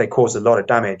year. They caused a lot of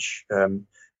damage. And,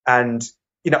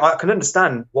 I can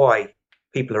understand why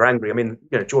people are angry. I mean,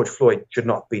 George Floyd should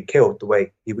not be killed the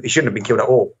way he shouldn't have been killed at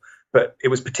all. But it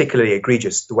was particularly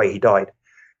egregious the way he died.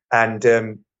 And,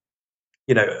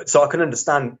 so I can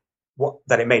understand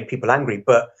that it made people angry.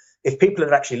 But if people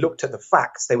had actually looked at the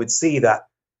facts, they would see that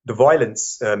the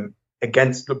violence by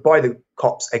the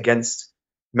cops against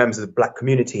members of the black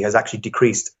community has actually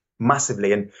decreased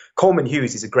massively. And Coleman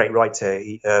Hughes is a great writer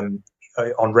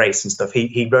on race and stuff.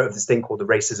 He wrote this thing called the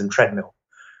racism treadmill,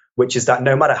 which is that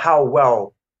no matter how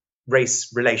well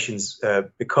race relations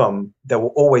become, there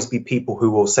will always be people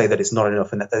who will say that it's not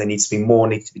enough and that there needs to be more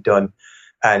needs to be done,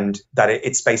 and that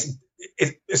it's basically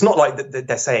it's not like that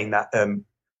they're saying that.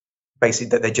 Basically,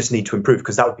 that they just need to improve,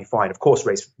 because that would be fine. Of course,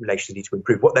 race relations need to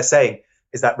improve. What they're saying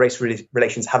is that race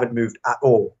relations haven't moved at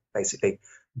all, basically.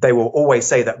 They will always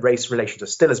say that race relations are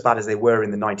still as bad as they were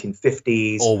in the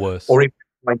 1950s. Or worse. Or even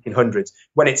 1900s,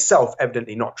 when it's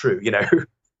self-evidently not true,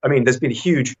 I mean, there's been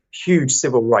huge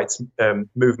civil rights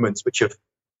movements which have,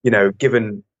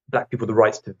 given black people the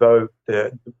rights to vote,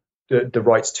 the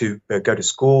rights to go to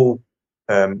school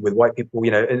with white people,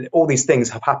 and all these things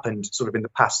have happened sort of in the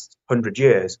past 100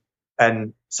 years.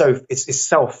 And so it's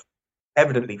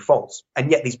self-evidently false.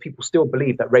 And yet these people still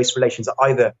believe that race relations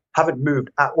either haven't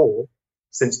moved at all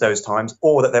since those times,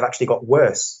 or that they've actually got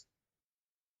worse.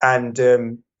 And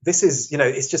this is,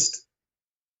 it's just,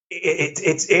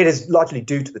 it is largely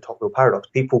due to the Tocqueville paradox.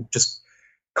 People just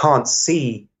can't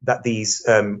see that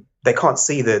they can't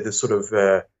see the sort of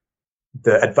the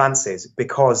advances,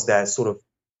 because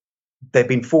they've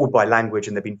been fooled by language,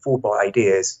 and they've been fooled by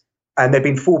ideas, and they've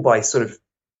been fooled by sort of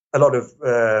a lot of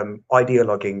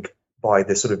ideologuing by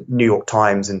the sort of New York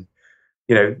Times and,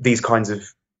 these kinds of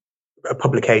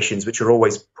publications, which are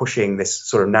always pushing this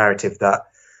sort of narrative that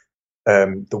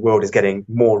the world is getting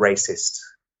more racist.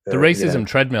 The racism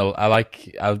treadmill, I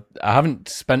haven't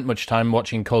spent much time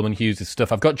watching Coleman Hughes'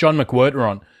 stuff. I've got John McWhorter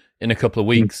on in a couple of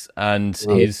weeks, and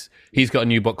he's got a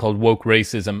new book called Woke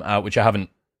Racism out, which I haven't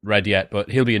read yet,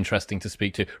 but he'll be interesting to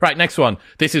speak to. Right, next one.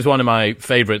 This is one of my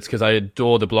favorites because I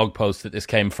adore the blog post that this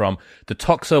came from. The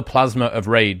Toxoplasma of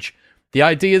Rage. The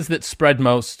ideas that spread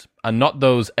most are not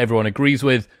those everyone agrees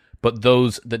with, but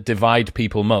those that divide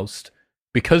people most,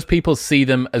 because people see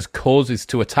them as causes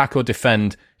to attack or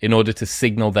defend in order to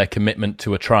signal their commitment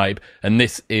to a tribe. And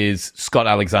this is Scott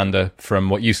Alexander from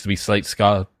what used to be Slate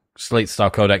Star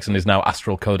Codex and is now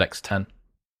Astral Codex 10.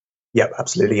 Yep,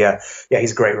 absolutely. Yeah,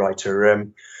 he's a great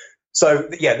writer.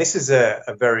 This is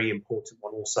a very important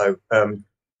one also,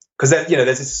 because there's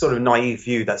this sort of naive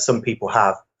view that some people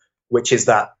have, which is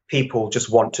that people just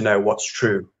want to know what's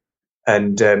true,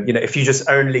 and if you just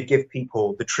only give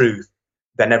people the truth,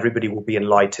 then everybody will be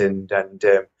enlightened, and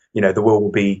the world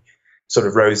will be sort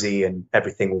of rosy, and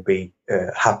everything will be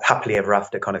happily ever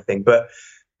after kind of thing. But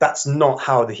that's not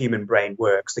how the human brain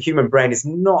works. The human brain is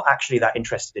not actually that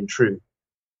interested in truth.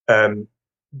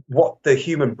 The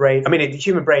human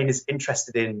brain is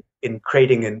interested in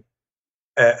creating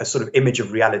a sort of image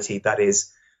of reality that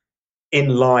is in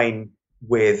line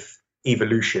with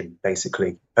evolution,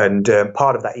 basically, and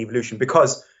part of that evolution,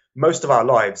 because most of our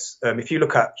lives, if you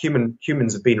look at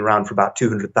humans have been around for about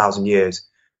 200,000 years,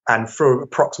 and for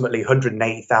approximately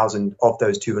 180,000 of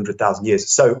those 200,000 years,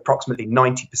 so approximately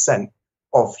 90%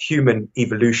 of human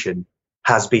evolution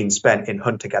has been spent in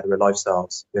hunter-gatherer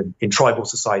lifestyles, in tribal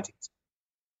societies.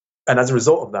 And as a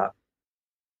result of that,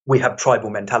 we have tribal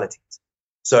mentalities.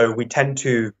 So we tend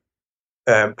to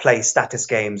play status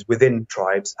games within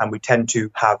tribes, and we tend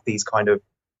to have these kind of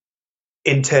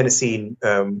internecine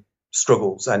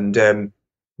struggles. And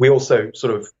we also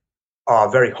sort of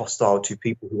are very hostile to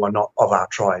people who are not of our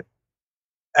tribe.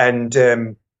 And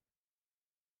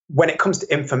when it comes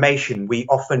to information, we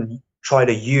often try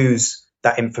to use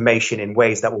that information in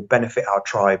ways that will benefit our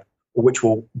tribe, or which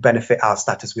will benefit our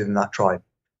status within that tribe.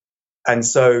 And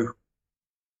so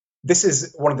this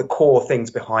is one of the core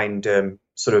things behind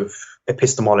sort of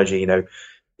epistemology.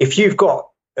 If you've got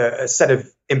a set of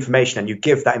information and you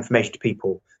give that information to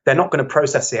people, they're not going to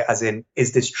process it as in,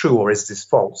 is this true or is this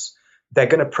false? They're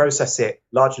going to process it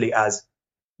largely as,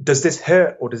 does this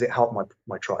hurt or does it help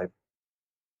my tribe?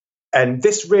 And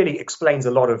this really explains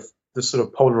a lot of the sort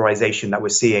of polarization that we're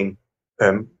seeing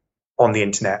on the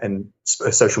internet and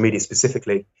social media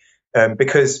specifically,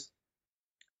 because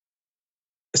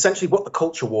essentially what the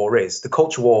culture war is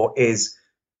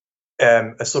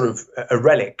a sort of a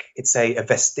relic. It's a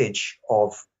vestige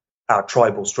of our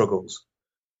tribal struggles.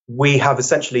 We have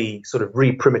essentially sort of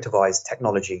re-primitivized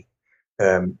technology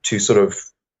to sort of,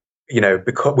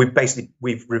 because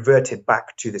we've reverted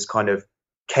back to this kind of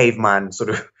caveman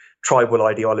sort of tribal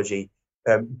ideology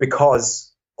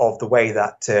because of the way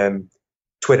that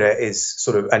Twitter is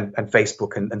sort of, and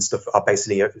Facebook and stuff are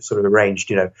basically sort of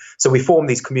arranged, So we form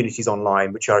these communities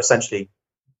online, which are essentially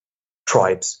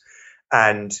tribes.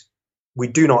 And we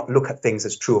do not look at things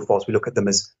as true or false. We look at them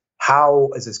as, how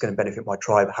is this going to benefit my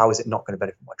tribe? How is it not going to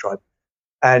benefit my tribe?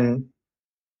 And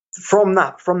from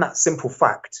that simple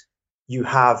fact, you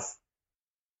have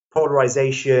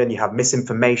polarization, you have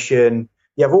misinformation,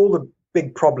 you have all the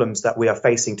big problems that we are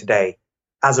facing today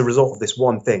as a result of this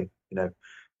one thing.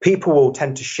 People will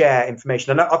tend to share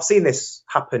information, and I've seen this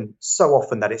happen so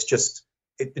often that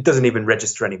it doesn't even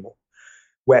register anymore,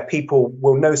 where people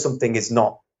will know something is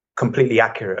not completely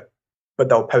accurate, but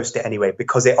they'll post it anyway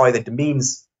because it either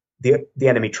demeans the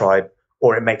enemy tribe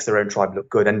or it makes their own tribe look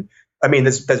good. And I mean,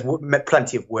 there's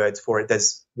plenty of words for it.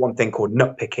 There's one thing called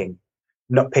nutpicking.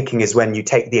 Nutpicking is when you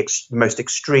take the most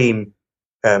extreme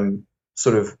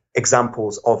sort of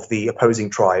examples of the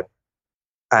opposing tribe,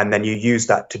 and then you use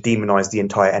that to demonize the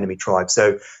entire enemy tribe.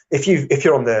 So if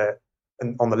you're on the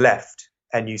left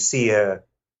and you see and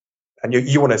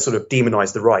you want to sort of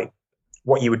demonize the right,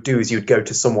 what you would do is you would go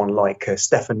to someone like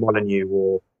Stefan Molyneux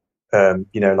or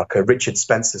like a Richard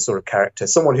Spencer sort of character,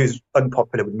 someone who's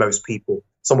unpopular with most people,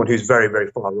 someone who's very,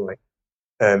 very far right.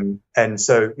 And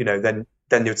so, then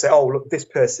they would say, oh, look, this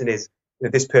person's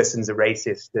a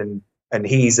racist, and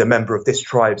he's a member of this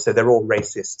tribe, so they're all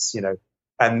racists,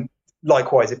 And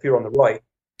likewise, if you're on the right,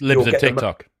 libs of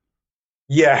TikTok.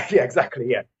 Yeah, exactly.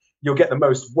 Yeah. You'll get the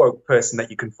most woke person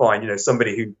that you can find,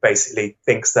 somebody who basically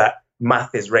thinks that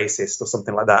math is racist or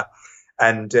something like that.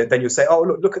 And then you'll say, oh,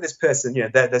 look at this person,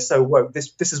 they're so woke.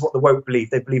 This is what the woke believe.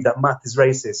 They believe that math is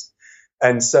racist.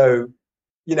 And so,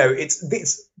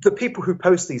 it's the people who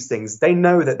post these things, they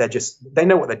know that they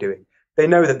know what they're doing. They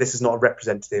know that this is not a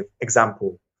representative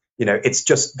example. It's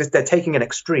just they're taking an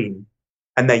extreme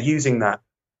and they're using that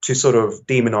to sort of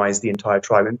demonize the entire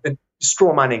tribe. And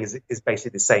straw manning is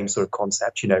basically the same sort of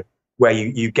concept, where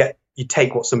you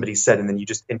take what somebody said and then you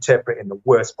just interpret it in the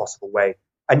worst possible way.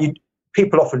 And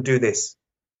people often do this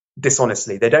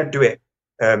dishonestly. They don't do it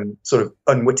sort of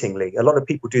unwittingly. A lot of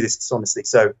people do this dishonestly.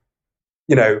 So,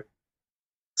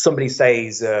 somebody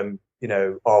says,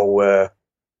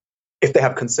 if they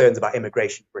have concerns about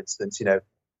immigration, for instance,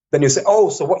 then you'll say, oh,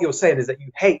 so what you're saying is that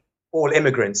you hate all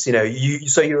immigrants, so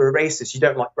you're a racist, you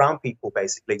don't like brown people,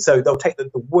 basically. So they'll take the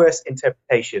worst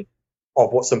interpretation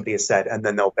of what somebody has said, and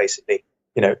then they'll basically,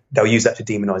 they'll use that to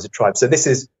demonize a tribe. So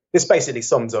this basically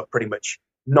sums up pretty much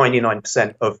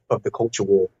 99% of the culture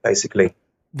war, basically.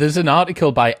 There's an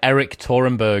article by Eric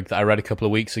Torenberg that I read a couple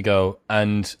of weeks ago,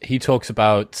 and he talks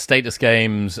about status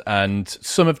games and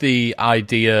some of the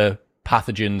idea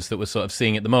pathogens that we're sort of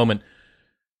seeing at the moment.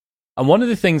 And one of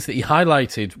the things that he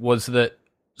highlighted was that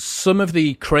some of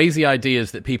the crazy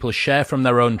ideas that people share from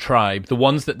their own tribe, the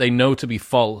ones that they know to be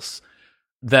false,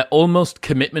 they're almost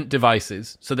commitment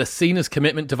devices. So they're seen as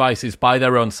commitment devices by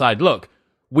their own side. Look,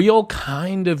 we all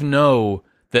kind of know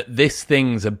that this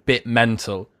thing's a bit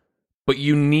mental, but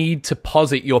you need to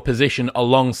posit your position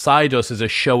alongside us as a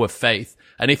show of faith.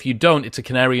 And if you don't, it's a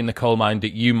canary in the coal mine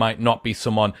that you might not be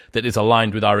someone that is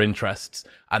aligned with our interests.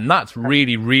 And that's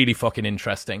really, really fucking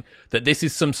interesting. That this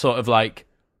is some sort of like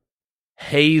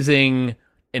hazing,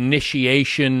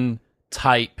 initiation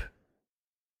type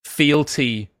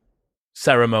fealty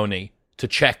ceremony to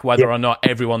check whether or not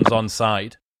everyone's on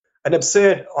side. An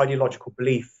absurd ideological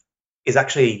belief is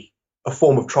actually a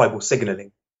form of tribal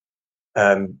signaling.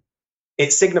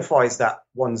 It signifies that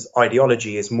one's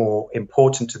ideology is more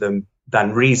important to them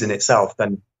than reason itself,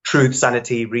 than truth,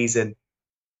 sanity, reason.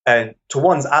 And to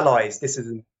one's allies, this is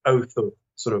an oath of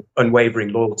sort of unwavering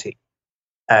loyalty.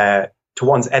 To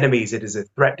one's enemies, it is a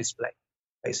threat display,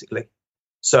 basically.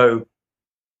 So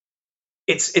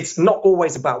it's not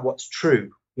always about what's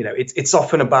true. It's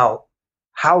often about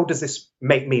how does this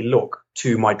make me look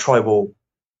to my tribal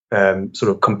sort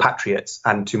of compatriots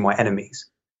and to my enemies,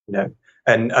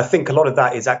 And I think a lot of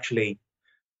that is actually,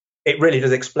 it really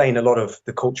does explain a lot of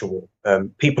the culture war.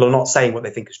 People are not saying what they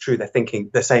think is true.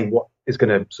 They're saying what is going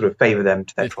to sort of favor them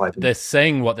to their tribe. They're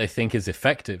saying what they think is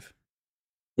effective.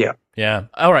 Yeah. Yeah.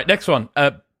 All right. Next one.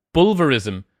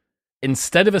 Bulverism.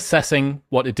 Instead of assessing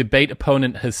what a debate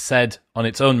opponent has said on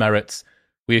its own merits,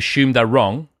 we assume they're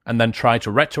wrong and then try to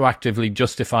retroactively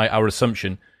justify our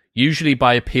assumption, usually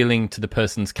by appealing to the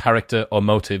person's character or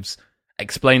motives.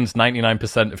 Explains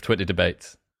 99% of Twitter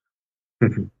debates.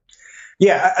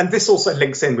 Yeah, and this also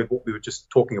links in with what we were just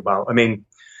talking about. I mean,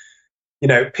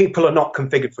 people are not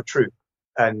configured for truth,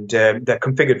 and they're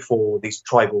configured for these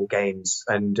tribal games.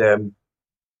 And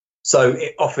so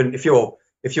often, if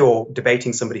you're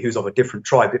debating somebody who's of a different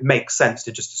tribe, it makes sense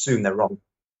to just assume they're wrong,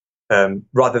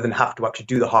 rather than have to actually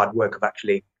do the hard work of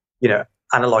actually,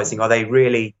 analyzing, are they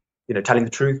really, telling the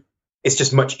truth? It's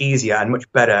just much easier and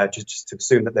much better just to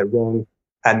assume that they're wrong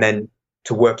and then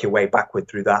to work your way backward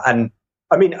through that. And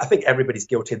I mean, I think everybody's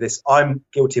guilty of this. I'm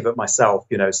guilty of it myself.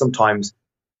 Sometimes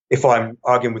if I'm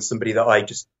arguing with somebody that I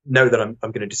just know that I'm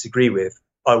going to disagree with,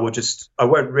 I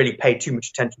won't really pay too much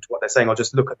attention to what they're saying. I'll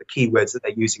just look at the keywords that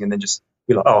they're using and then just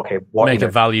be like, oh, okay. Make a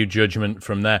value judgment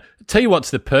from there. Tell you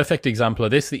what's the perfect example of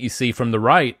this that you see from the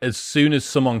right. As soon as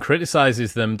someone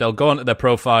criticizes them, they'll go onto their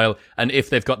profile, and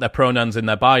if they've got their pronouns in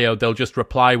their bio, they'll just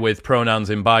reply with pronouns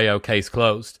in bio, case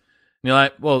closed. And you're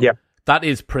like, well, that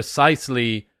is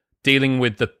precisely dealing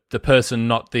with the person,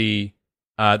 not the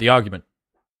argument.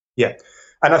 Yeah.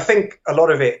 And I think a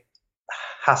lot of it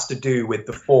has to do with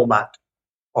the format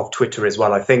of Twitter as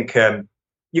well. I think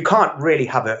you can't really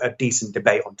have a decent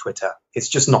debate on Twitter. It's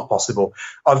just not possible.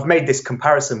 I've made this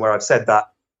comparison where I've said that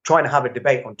trying to have a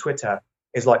debate on Twitter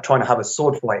is like trying to have a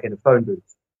sword fight in a phone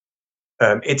booth.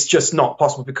 It's just not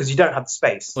possible because you don't have the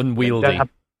space. Unwieldy.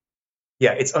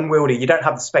 It's unwieldy. You don't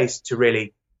have the space to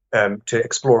really to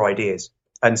explore ideas.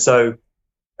 And so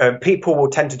people will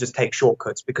tend to just take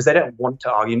shortcuts because they don't want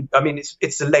to argue. I mean,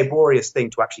 it's a laborious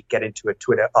thing to actually get into a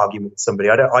Twitter argument with somebody.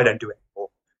 I don't do it anymore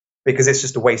because it's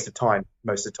just a waste of time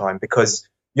most of the time, because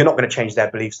you're not going to change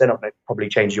their beliefs. They're not going to probably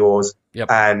change yours.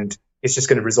 Yep. And it's just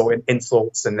going to result in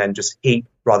insults and then just heat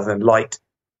rather than light.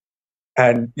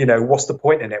 And, what's the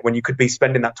point in it when you could be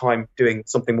spending that time doing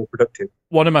something more productive?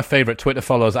 One of my favorite Twitter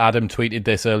followers, Adam, tweeted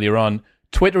this earlier on.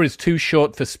 Twitter is too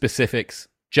short for specifics.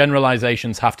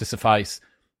 Generalizations have to suffice.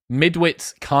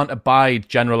 Midwits can't abide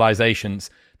generalizations.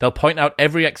 They'll point out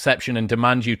every exception and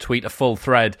demand you tweet a full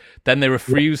thread. Then they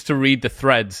refuse to read the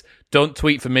threads. Don't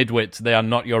tweet for midwits. They are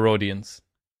not your audience.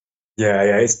 Yeah,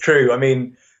 it's true. I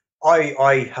mean,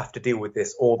 I have to deal with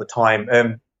this all the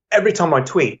time. Every time I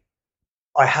tweet,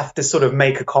 I have to sort of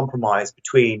make a compromise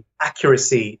between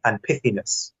accuracy and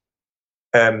pithiness.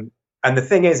 And the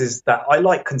thing is that I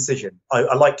like concision.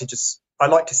 I like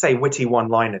to say witty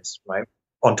one-liners, right,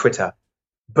 on Twitter.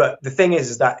 But the thing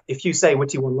is that if you say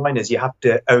witty one-liners, you have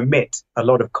to omit a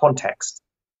lot of context.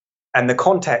 And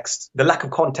the lack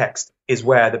of context is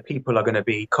where the people are going to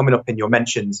be coming up in your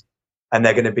mentions, and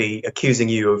they're going to be accusing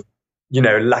you of,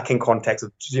 lacking context,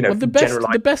 of, well,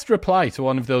 the best reply to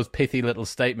one of those pithy little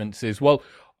statements is, well,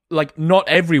 like, not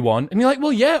everyone. And you're like,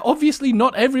 well, yeah, obviously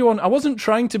not everyone. I wasn't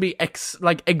trying to be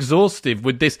exhaustive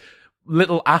with this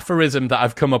little aphorism that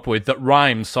I've come up with that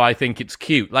rhymes, so I think it's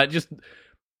cute. Like, just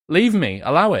leave me,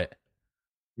 allow it.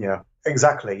 Yeah,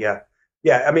 exactly. Yeah.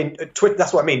 I mean,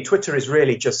 that's what I mean. Twitter is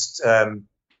really just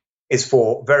is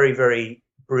for very, very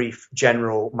brief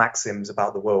general maxims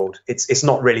about the world. It's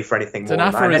not really for anything more.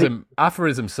 It's an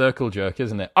aphorism circle jerk,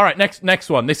 isn't it? All right, next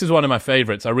one. This is one of my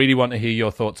favorites. I really want to hear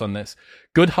your thoughts on this.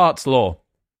 Goodhart's law.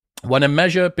 When a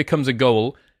measure becomes a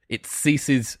goal, it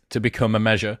ceases to become a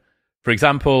measure. For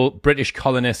example, British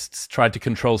colonists tried to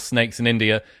control snakes in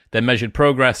India. They measured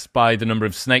progress by the number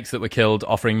of snakes that were killed,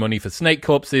 offering money for snake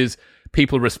corpses.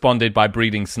 People responded by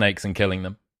breeding snakes and killing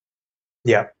them.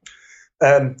 Yeah.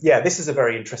 This is a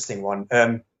very interesting one.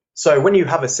 So when you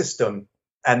have a system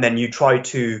and then you try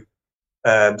to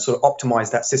sort of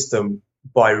optimize that system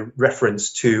by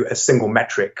reference to a single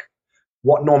metric,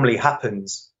 what normally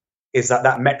happens is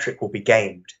that metric will be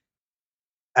gamed.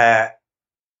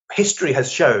 History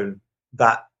has shown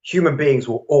that human beings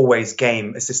will always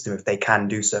game a system if they can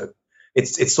do so.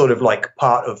 It's sort of like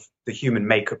part of the human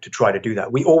makeup to try to do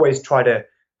that. We always try to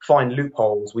find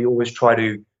loopholes. We always try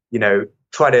to,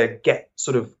 get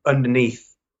sort of underneath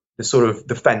the sort of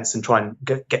the fence and try and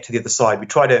get to the other side. We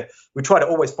try to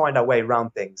always find our way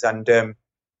around things. And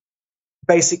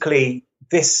basically,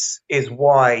 this is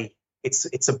why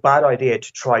it's a bad idea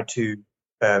to try to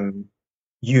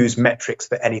use metrics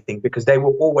for anything, because they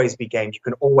will always be gamed. You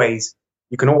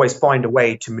can always find a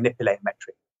way to manipulate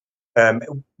metric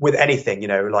with anything,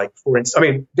 like, for instance, I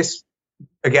mean, this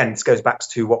goes back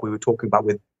to what we were talking about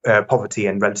with poverty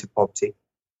and relative poverty.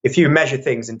 If you measure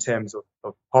things in terms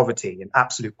of poverty and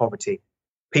absolute poverty,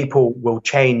 people will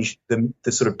change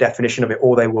the sort of definition of it,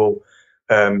 or they will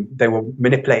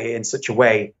manipulate it in such a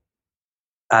way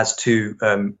as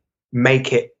to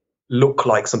make it look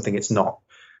like something it's not.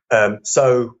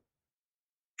 So,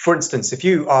 for instance, if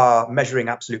you are measuring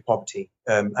absolute poverty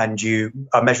and you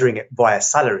are measuring it via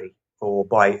salary or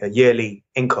by a yearly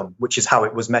income, which is how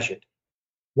it was measured,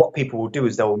 what people will do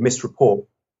is they will misreport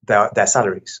their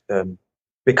salaries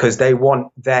because they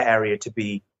want their area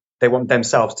they want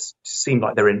themselves to seem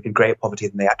like they're in greater poverty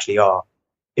than they actually are,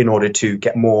 in order to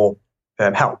get more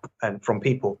help from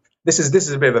people. This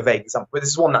is a bit of a vague example, but this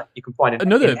is one that you can find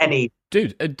in any...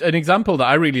 Dude, an example that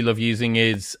I really love using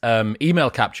is email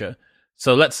capture.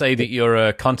 So let's say that you're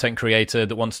a content creator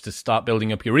that wants to start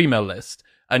building up your email list,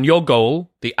 and your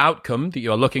goal, the outcome that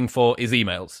you're looking for, is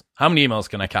emails. How many emails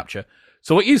can I capture?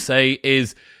 So what you say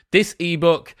is, this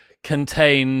ebook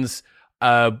contains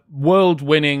a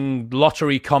world-winning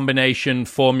lottery combination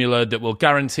formula that will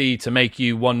guarantee to make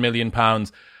you £1 million,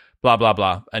 blah, blah,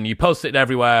 blah. And you post it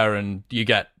everywhere and you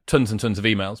get tons and tons of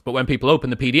emails. But when people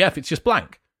open the PDF, it's just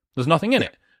blank. There's nothing in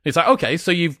it. It's like, okay,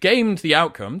 so you've gamed the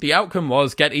outcome. The outcome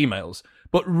was get emails.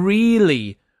 But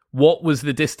really, what was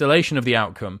the distillation of the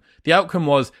outcome? The outcome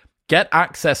was get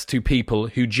access to people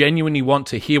who genuinely want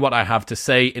to hear what I have to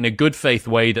say in a good faith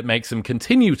way that makes them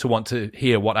continue to want to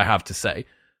hear what I have to say.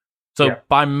 So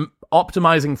by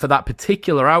optimizing for that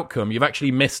particular outcome, you've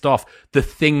actually missed off the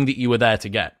thing that you were there to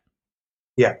get.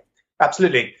 Yeah,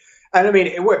 absolutely. And I mean,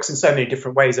 it works in so many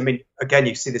different ways. I mean, again,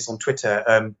 you see this on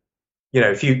Twitter.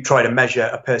 If you try to measure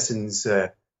a person's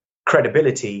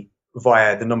credibility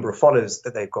via the number of followers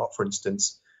that they've got, for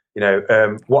instance,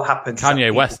 what happens?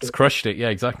 Kanye West's crushed it. Yeah,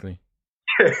 exactly.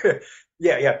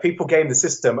 Yeah. People game the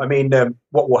system. I mean,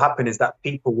 what will happen is that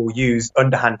people will use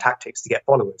underhand tactics to get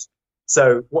followers.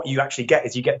 So what you actually get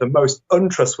is you get the most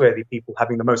untrustworthy people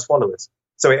having the most followers.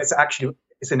 So it's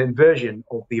an inversion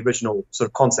of the original sort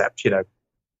of concept.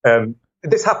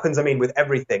 This happens. I mean, with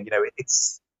everything.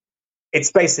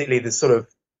 It's basically the sort of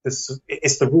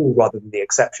it's the rule rather than the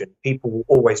exception. People will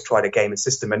always try to game a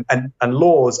system, and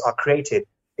laws are created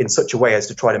in such a way as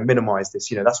to try to minimize this.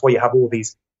 That's why you have all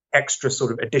these extra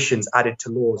sort of additions added to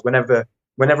laws. Whenever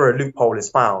a loophole is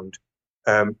found,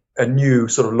 a new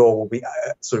sort of law will be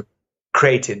sort of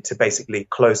created to basically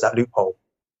close that loophole.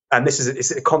 And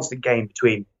it's a constant game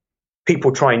between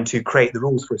people trying to create the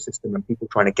rules for a system and people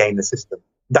trying to game the system.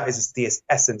 That is the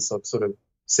essence of sort of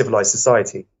civilized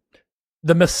society.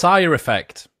 The Messiah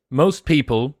effect. Most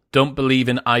people don't believe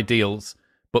in ideals,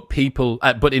 but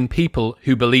in people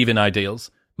who believe in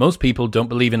ideals. Most people don't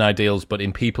believe in ideals, but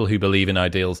in people who believe in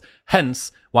ideals.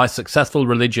 Hence, why successful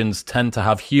religions tend to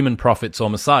have human prophets or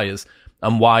messiahs,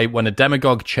 and why, when a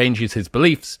demagogue changes his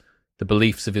beliefs, the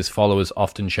beliefs of his followers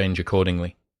often change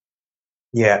accordingly.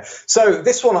 Yeah. So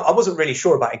this one, I wasn't really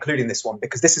sure about including this one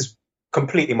because this is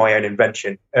completely my own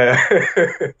invention.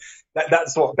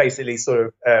 That's what basically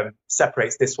sort of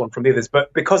separates this one from the others.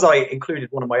 But because I included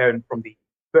one of my own from the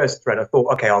first thread, I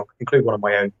thought, okay, I'll include one of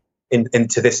my own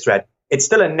into this thread. It's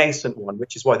still a nascent one,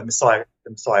 which is why the Messiah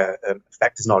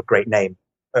effect is not a great name.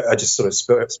 I just sort of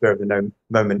spur of the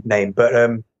moment name.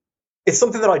 But it's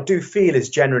something that I do feel is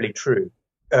generally true.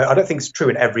 I don't think it's true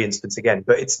in every instance again,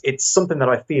 but it's something that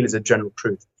I feel is a general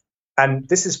truth. And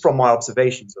this is from my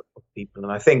observations of people.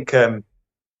 And I think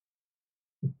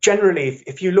generally,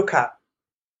 if you look at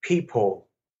people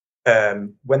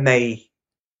during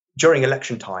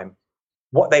election time,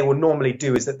 what they will normally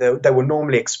do is that they will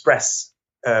normally express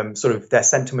sort of their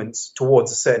sentiments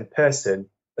towards a certain person,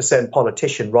 a certain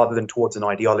politician, rather than towards an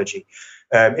ideology.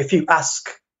 If you ask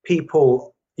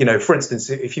people, for instance,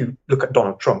 if you look at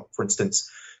Donald Trump, for instance,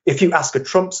 if you ask a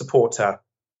Trump supporter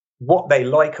what they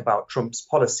like about Trump's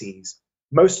policies,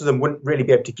 most of them wouldn't really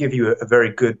be able to give you a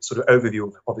very good sort of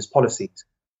overview of his policies.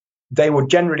 They would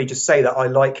generally just say that I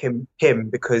like him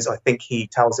because I think he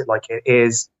tells it like it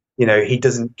is. He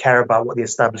doesn't care about what the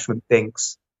establishment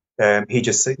thinks. He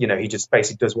just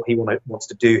basically does what he wants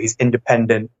to do. He's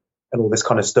independent and all this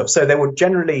kind of stuff. So they would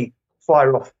generally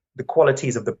fire off the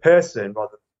qualities of the person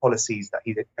rather than the policies that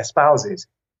he espouses.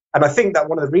 And I think that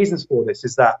one of the reasons for this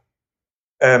is that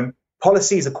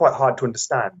policies are quite hard to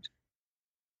understand.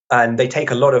 And they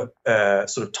take a lot of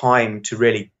sort of time to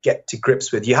really get to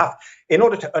grips with. In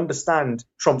order to understand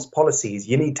Trump's policies,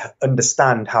 you need to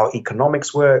understand how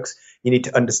economics works. You need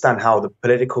to understand how the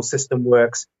political system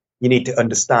works. You need to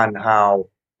understand how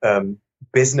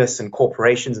business and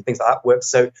corporations and things like that work.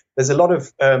 So there's a lot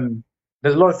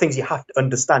of things you have to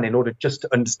understand in order just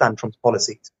to understand Trump's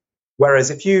policies. Whereas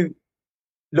if you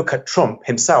look at Trump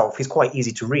himself, he's quite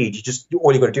easy to read.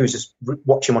 All you got to do is just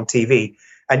watch him on TV,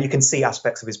 and you can see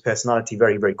aspects of his personality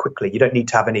very, very quickly. You don't need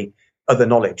to have any other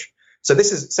knowledge. So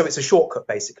it's a shortcut,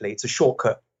 basically. It's a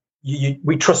shortcut.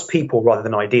 We trust people rather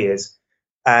than ideas,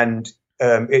 and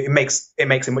it makes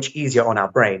it much easier on our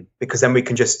brain, because then we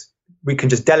can just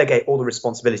delegate all the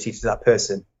responsibility to that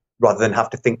person rather than have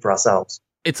to think for ourselves.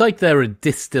 It's like they're a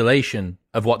distillation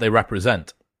of what they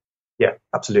represent. Yeah,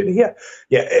 absolutely. Yeah.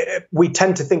 We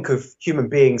tend to think of human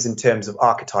beings in terms of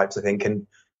archetypes, I think. And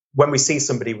when we see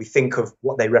somebody, we think of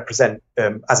what they represent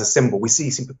as a symbol. We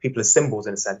see people as symbols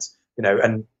in a sense,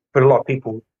 and for a lot of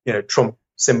people, Trump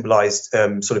symbolized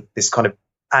sort of this kind of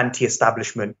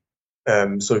anti-establishment,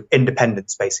 sort of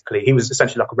independence, basically. He was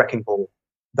essentially like a wrecking ball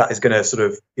that is going to sort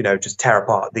of, just tear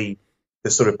apart the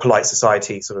sort of polite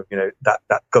society, sort of,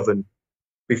 that governed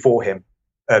before him.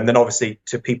 And then obviously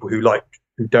to people who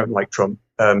don't like Trump,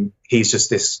 he's just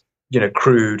this,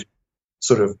 crude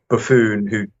sort of buffoon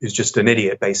who is just an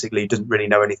idiot, basically, doesn't really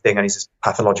know anything, and he's this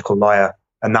pathological liar.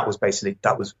 And that was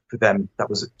for them, that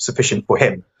was sufficient for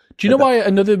him. Do you know why?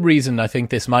 Another reason I think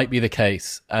this might be the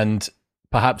case, and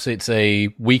perhaps it's a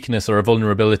weakness or a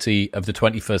vulnerability of the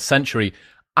 21st century.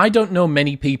 I don't know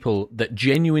many people that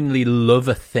genuinely love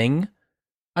a thing.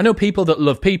 I know people that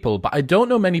love people, but I don't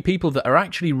know many people that are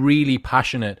actually really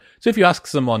passionate. So if you ask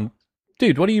someone,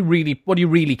 dude, what do you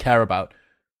really care about?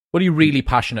 What are you really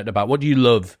passionate about? What do you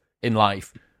love in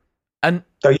life? And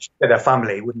they should say their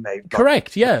family, wouldn't they?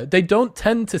 Correct, yeah. They don't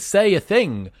tend to say a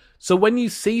thing. So when you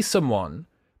see someone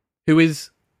who is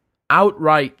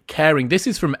outright caring, this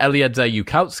is from Eliezer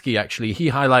Yudkowsky, actually. He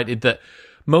highlighted that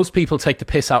most people take the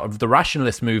piss out of the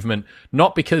rationalist movement,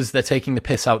 not because they're taking the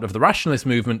piss out of the rationalist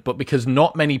movement, but because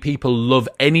not many people love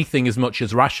anything as much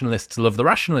as rationalists love the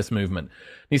rationalist movement.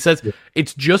 He says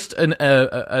it's just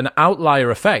an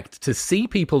outlier effect to see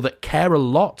people that care a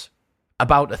lot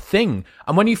about a thing.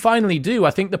 And when you finally do,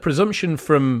 I think the presumption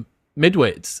from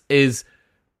midwits is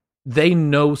they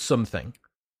know something.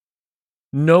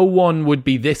 No one would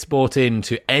be this bought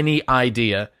into any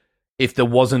idea if there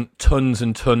wasn't tons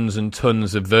and tons and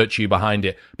tons of virtue behind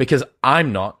it. Because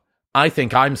I'm not. I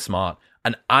think I'm smart,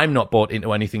 and I'm not bought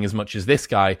into anything as much as this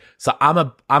guy. So I'm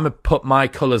a put my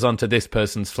colours onto this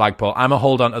person's flagpole. I'm a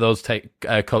hold on to those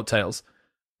coattails,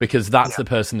 because that's the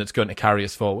person that's going to carry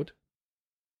us forward.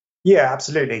 Yeah,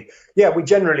 absolutely. Yeah, we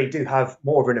generally do have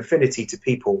more of an affinity to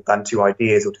people than to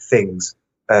ideas or to things.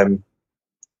 And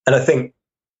I think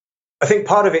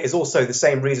part of it is also the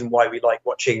same reason why we like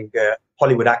watching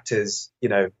Hollywood actors,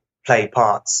 play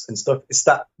parts and stuff. It's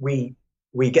that we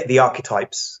get the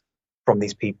archetypes from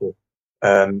these people.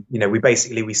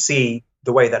 We see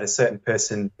the way that a certain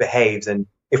person behaves, and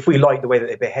if we like the way that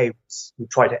they behave, we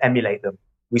try to emulate them.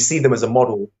 We see them as a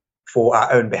model for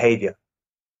our own behavior,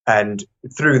 and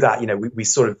through that, we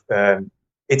sort of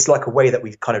it's like a way that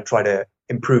we kind of try to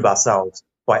improve ourselves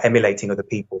by emulating other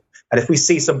people. And if we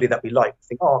see somebody that we like,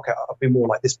 think, oh, okay, I'll be more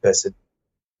like this person.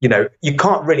 You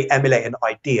can't really emulate an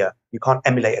idea. You can't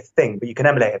emulate a thing, but you can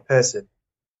emulate a person.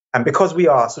 And because we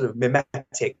are sort of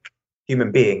mimetic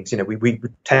human beings, we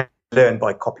tend to learn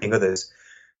by copying others.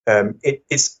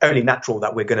 It's only natural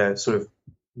that we're going to sort of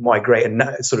migrate and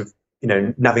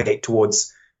navigate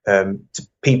towards to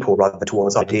people rather than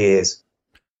towards ideas.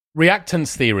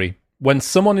 Reactance theory. When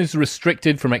someone is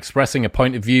restricted from expressing a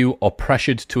point of view or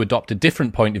pressured to adopt a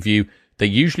different point of view, they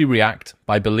usually react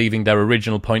by believing their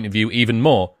original point of view even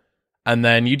more. And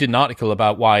then you did an article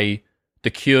about why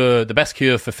the best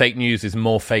cure for fake news is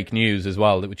more fake news as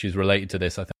well, which is related to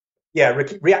this, I think. Yeah,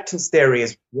 reactance theory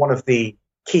is one of the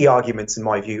key arguments, in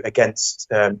my view,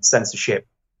 against censorship,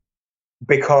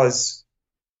 because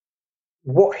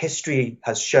what history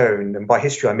has shown, and by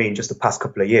history I mean just the past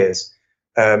couple of years,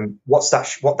 what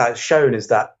that has shown is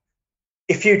that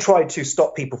if you try to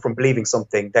stop people from believing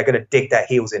something, they're going to dig their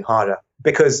heels in harder.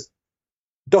 Because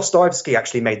Dostoevsky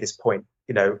actually made this point,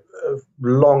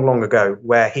 long, long ago,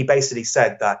 where he basically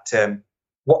said that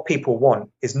what people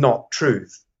want is not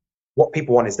truth. What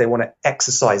people want is they want to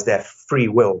exercise their free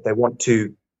will. They want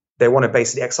to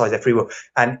basically exercise their free will.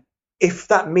 And if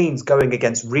that means going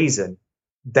against reason,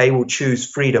 they will choose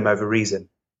freedom over reason.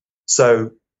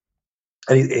 So,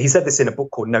 and he said this in a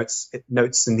book called Notes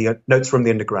from the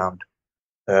Underground.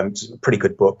 It's a pretty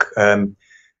good book. And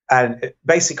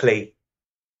basically,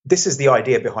 this is the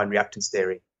idea behind reactance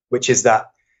theory, which is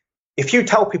that if you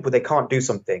tell people they can't do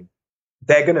something,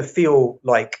 they're going to feel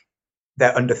like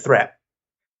they're under threat.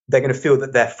 They're going to feel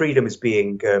that their freedom is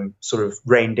being sort of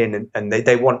reined in, and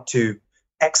they want to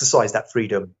exercise that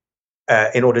freedom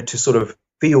in order to sort of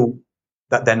feel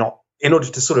that they're not, in order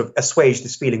to sort of assuage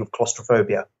this feeling of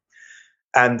claustrophobia.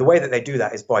 And the way that they do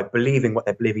that is by believing what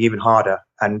they're believing even harder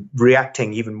and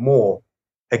reacting even more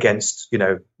against,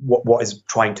 what is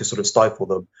trying to sort of stifle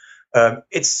them.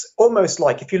 It's almost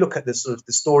like if you look at the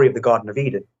story of the Garden of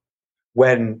Eden,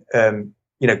 when,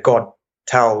 God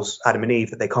tells Adam and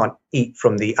Eve that they can't eat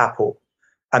from the apple.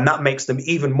 And that makes them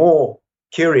even more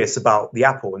curious about the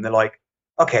apple. And they're like,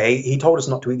 okay, he told us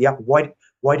not to eat the apple.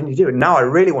 Why didn't he do it? Now I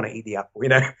really want to eat the apple,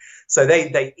 So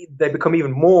they become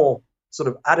even more sort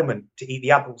of adamant to eat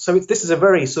the apple. So this is a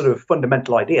very sort of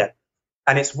fundamental idea.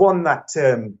 And it's one that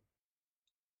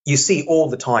you see all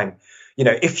the time.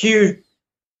 If you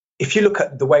look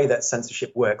at the way that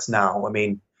censorship works now, I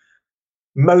mean,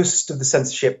 most of the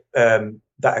censorship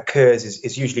that occurs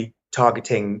is usually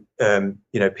targeting,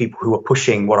 people who are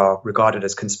pushing what are regarded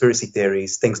as conspiracy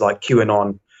theories, things like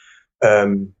QAnon,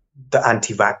 the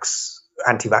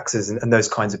anti-vaxxers and those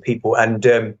kinds of people.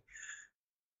 And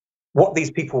what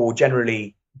these people will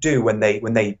generally do when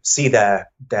they see their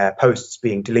posts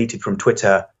being deleted from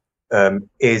Twitter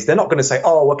is they're not going to say,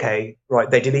 oh, okay,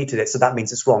 right, they deleted it, so that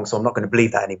means it's wrong, so I'm not going to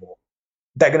believe that anymore.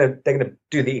 They're going to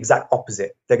do the exact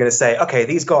opposite. They're going to say, okay,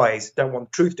 these guys don't want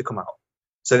the truth to come out,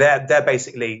 so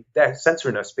they're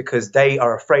censoring us because they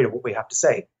are afraid of what we have to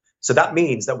say. So that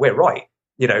means that we're right.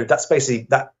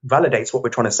 That validates what we're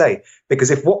trying to say. Because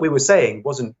if what we were saying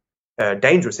wasn't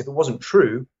dangerous, if it wasn't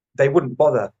true, they wouldn't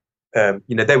bother.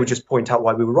 They would just point out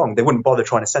why we were wrong. They wouldn't bother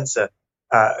trying to censor,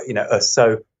 us.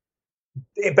 So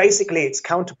it's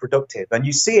counterproductive, and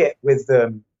you see it with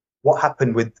what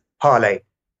happened with Parler.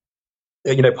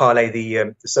 Parler,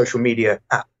 the social media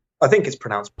app. I think it's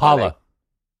pronounced Parler.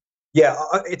 Yeah,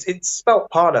 it's spelt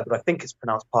parlor, but I think it's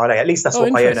pronounced parlay. At least that's Oh,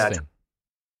 what Iona. interesting.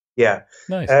 Yeah.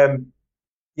 Nice.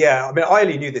 Yeah, I mean, I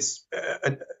only knew this.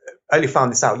 I only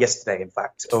found this out yesterday, in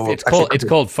fact. Or It's actually,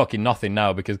 called fucking nothing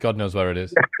now because God knows where it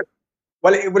is.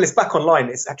 well, it's back online.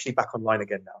 It's actually back online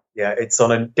again now. Yeah, it's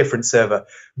on a different server.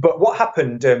 But what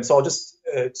happened? So I'll just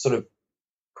sort of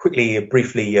quickly,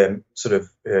 briefly,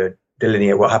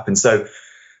 delineate what happened. So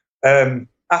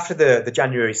after the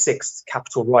January 6th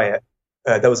Capitol riot,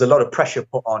 there was a lot of pressure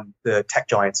put on the tech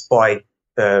giants by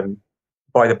the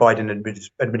Biden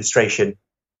administration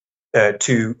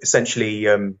to essentially,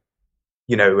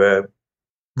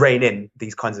 rein in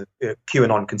these kinds of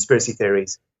QAnon conspiracy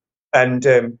theories.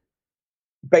 And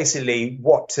basically,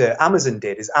 what Amazon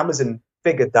did is Amazon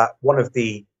figured that one of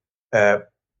the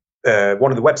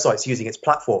websites using its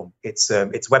platform, its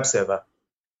web server,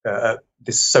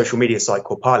 this social media site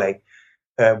called Parler,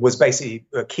 was basically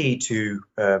key to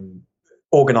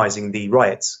organizing the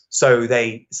riots. So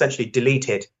they essentially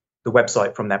deleted the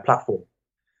website from their platform.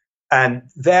 And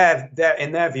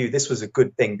in their view, this was a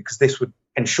good thing because this would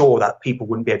ensure that people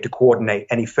wouldn't be able to coordinate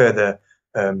any further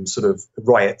sort of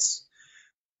riots.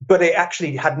 But it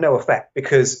actually had no effect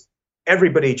because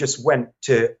everybody just went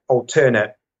to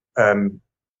alternate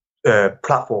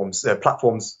platforms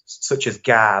such as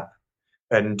Gab,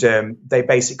 and they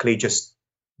basically just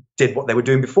did what they were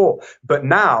doing before. But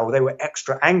now they were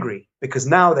extra angry because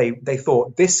now they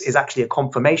thought this is actually a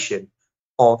confirmation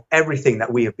of everything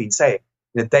that we have been saying.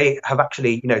 They have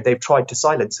actually, they've tried to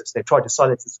silence us. They've tried to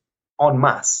silence us en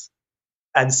masse.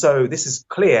 And so this is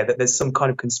clear that there's some kind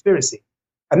of conspiracy.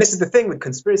 And this is the thing with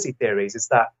conspiracy theories, is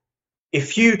that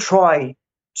if you try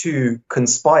to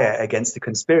conspire against a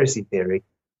conspiracy theory,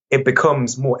 it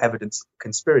becomes more evidence of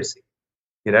conspiracy,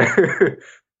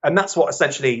 and that's what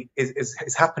essentially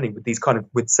is happening with these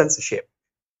with censorship.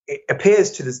 It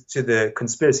appears to the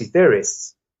conspiracy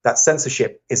theorists that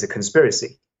censorship is a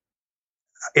conspiracy,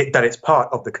 that it's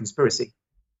part of the conspiracy,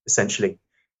 essentially.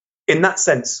 In that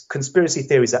sense, conspiracy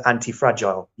theories are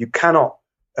anti-fragile. You cannot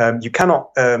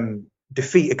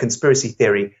defeat a conspiracy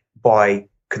theory by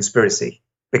conspiracy,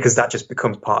 because that just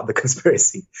becomes part of the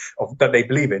conspiracy that they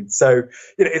believe in. So,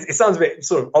 it sounds a bit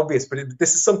sort of obvious, but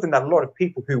this is something that a lot of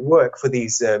people who work for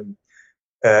these sort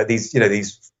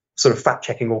of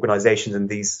fact-checking organizations and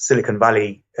these Silicon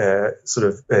Valley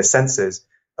censors,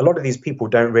 a lot of these people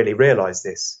don't really realize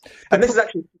this. And this is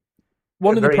actually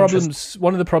one of the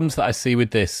problems that I see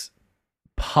with this,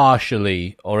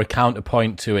 partially, or a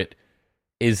counterpoint to it,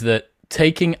 is that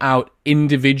taking out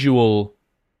individual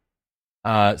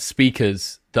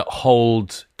speakers that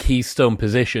hold keystone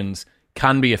positions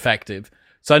can be effective.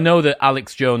 So I know that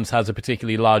Alex Jones has a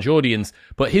particularly large audience,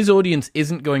 but his audience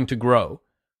isn't going to grow.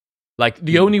 Like,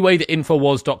 the only way that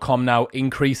Infowars.com now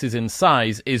increases in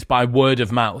size is by word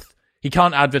of mouth. He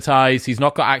can't advertise. He's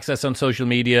not got access on social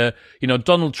media.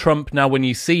 Donald Trump, now when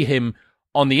you see him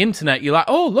on the internet, you're like,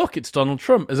 oh, look, it's Donald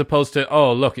Trump, as opposed to,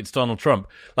 oh, look, it's Donald Trump.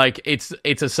 Like, it's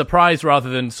a surprise rather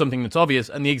than something that's obvious.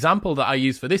 And the example that I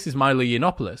use for this is Milo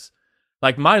Yiannopoulos.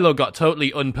 Like, Milo got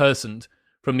totally unpersoned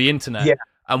from the internet. Yeah.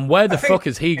 And where the fuck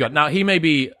has he got? Now, he may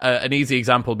be an easy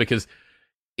example because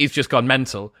he's just gone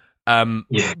mental.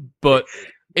 But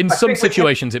in some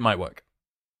situations, it might work.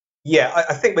 Yeah,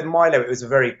 I think with Milo, it was a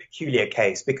very peculiar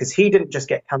case because he didn't just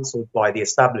get cancelled by the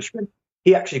establishment.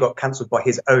 He actually got cancelled by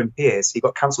his own peers. He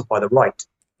got cancelled by the right.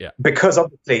 Yeah. Because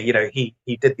obviously, he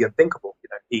did the unthinkable.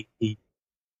 He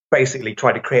basically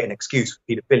tried to create an excuse for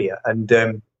paedophilia.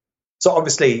 And so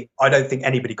obviously, I don't think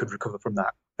anybody could recover from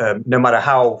that. No matter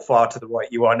how far to the right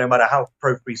you are, no matter how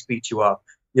pro-free speech you are,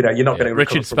 you're not going to recover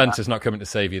Richard from that. Spencer's not coming to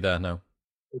save you there, no.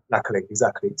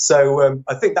 Exactly. So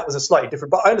I think that was a slightly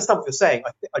different, but I understand what you're saying.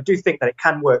 I do think that it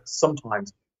can work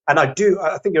sometimes. And I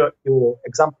think your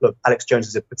example of Alex Jones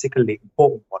is a particularly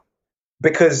important one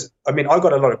because, I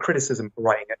got a lot of criticism for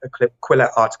writing a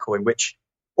Quillette article in which,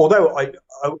 although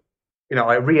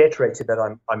I reiterated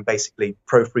that I'm basically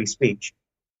pro-free speech,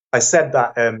 I said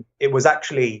that it was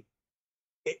actually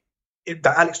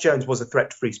that Alex Jones was a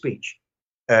threat to free speech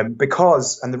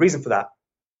because, and the reason for that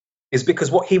is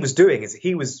because what he was doing is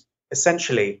he was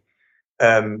essentially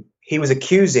he was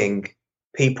accusing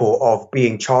people of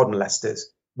being child molesters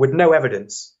with no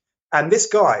evidence. And this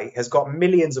guy has got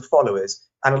millions of followers,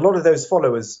 and a lot of those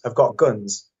followers have got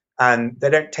guns, and they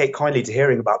don't take kindly to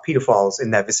hearing about pedophiles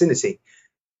in their vicinity.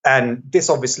 And this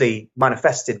obviously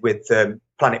manifested with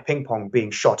Planet Ping Pong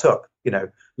being shot up.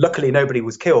 Luckily nobody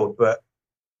was killed, but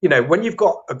when you've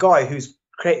got a guy who's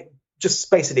just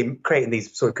basically creating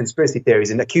these sort of conspiracy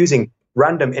theories and accusing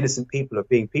random innocent people of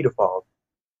being pedophiles,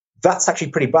 that's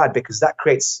actually pretty bad because that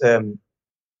creates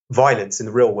violence in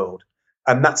the real world.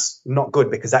 And that's not good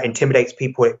because that intimidates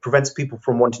people. It prevents people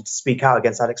from wanting to speak out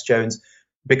against Alex Jones,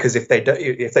 because if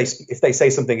they say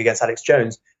something against Alex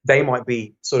Jones, they might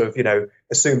be sort of,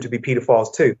 assumed to be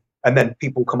paedophiles too, and then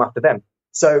people come after them.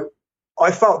 So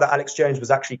I felt that Alex Jones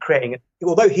was actually creating it,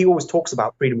 although he always talks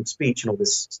about freedom of speech and all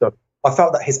this stuff. I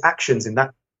felt that his actions in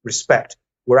that respect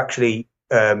were actually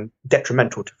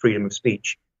detrimental to freedom of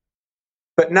speech.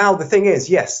 But now the thing is,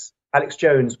 yes, Alex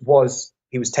Jones was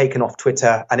taken off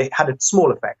Twitter, and it had a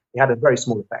small effect. It had a very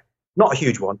small effect, not a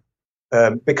huge one,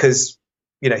 because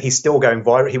he's still going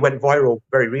viral. He went viral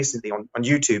very recently on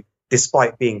YouTube,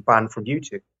 despite being banned from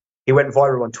YouTube. He went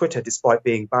viral on Twitter despite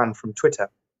being banned from Twitter.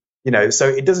 So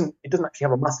it doesn't actually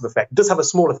have a massive effect. It does have a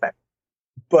small effect.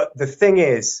 But the thing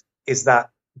is that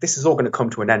this is all going to come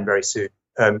to an end very soon.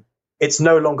 It's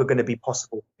no longer going to be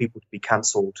possible for people to be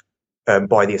cancelled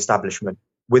by the establishment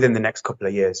within the next couple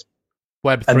of years.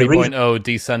 Web 3.0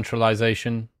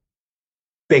 decentralization.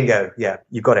 Bingo. Yeah,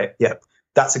 you got it. Yeah,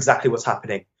 that's exactly what's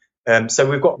happening. So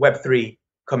we've got Web 3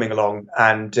 coming along,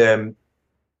 and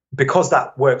because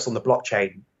that works on the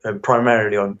blockchain,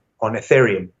 primarily on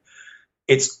Ethereum,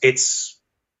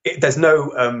 there's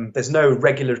no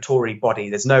regulatory body,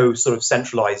 there's no sort of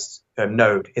centralized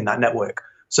node in that network.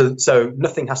 So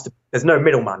there's no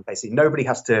middleman, basically. Nobody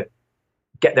has to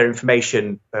get their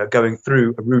information going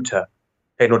through a router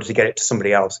in order to get it to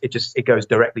somebody else. It goes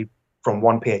directly from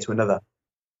one peer to another.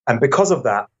 And because of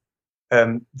that,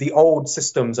 the old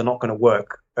systems are not going to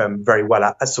work very well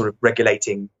at sort of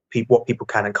regulating what people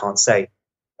can and can't say.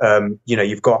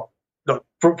 You've got,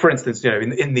 for instance,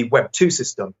 in the Web 2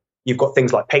 system, you've got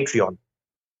things like Patreon.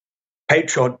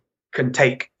 Patreon can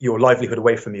take your livelihood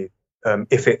away from you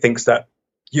if it thinks that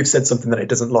you've said something that it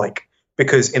doesn't like,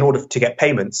 because in order to get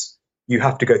payments, you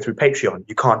have to go through Patreon.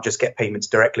 You can't just get payments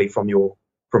directly from your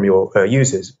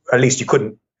users. At least you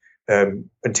couldn't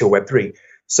until Web 3.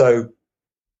 So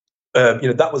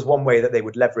that was one way that they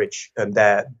would leverage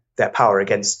their power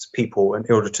against people in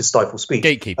order to stifle speech.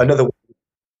 Gatekeeping.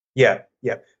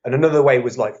 And another way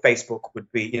was like Facebook would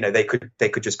be, they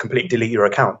could just completely delete your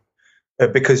account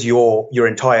because your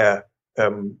entire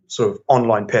sort of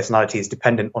online personality is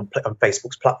dependent on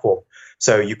Facebook's platform.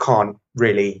 So you can't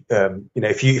really,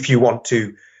 if you want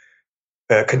to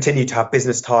continue to have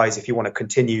business ties, if you want to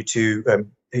continue to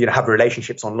have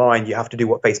relationships online, you have to do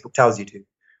what Facebook tells you to.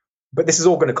 But this is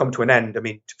all going to come to an end. I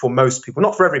mean, for most people,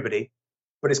 not for everybody,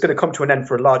 but it's going to come to an end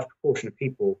for a large proportion of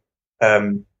people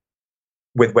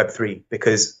with Web3,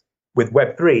 because with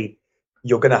Web3,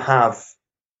 you're going to have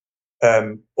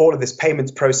all of this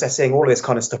payments processing, all of this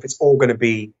kind of stuff. It's all going to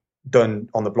be done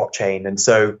on the blockchain. And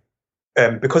so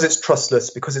because it's trustless,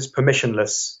 because it's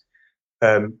permissionless,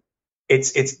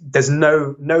 there's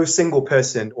no single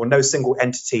person or no single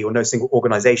entity or no single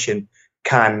organization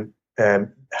can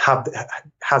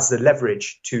has the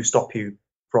leverage to stop you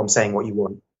from saying what you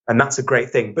want. And that's a great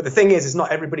thing. But the thing is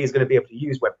not everybody is going to be able to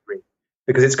use Web3,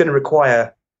 because it's going to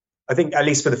require, I think, at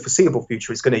least for the foreseeable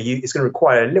future, it's going to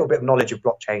require a little bit of knowledge of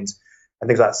blockchains and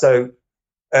things like that. So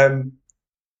I'm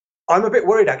a bit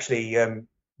worried, actually,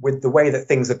 with the way that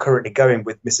things are currently going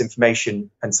with misinformation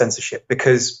and censorship,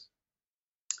 because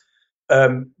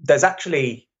there's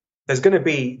going to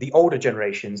be the older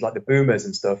generations, like the boomers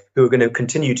and stuff, who are going to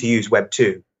continue to use Web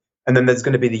 2. And then there's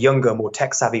going to be the younger, more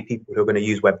tech-savvy people who are going to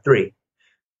use Web 3.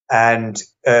 And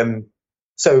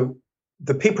so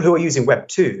the people who are using Web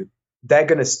 2, they're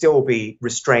going to still be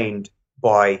restrained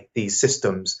by these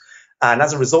systems. And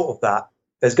as a result of that,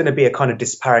 there's going to be a kind of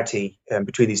disparity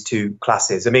between these two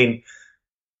classes. I mean,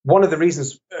 one of the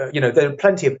reasons, there are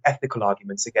plenty of ethical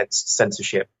arguments against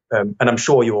censorship, and I'm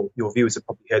sure your viewers have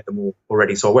probably heard them all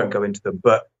already, so I won't go into them.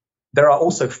 But there are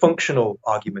also functional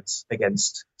arguments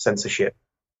against censorship,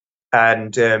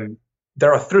 and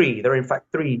there are in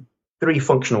fact three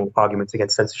functional arguments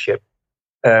against censorship.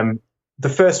 The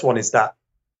first one is that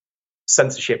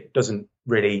censorship doesn't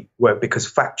really work because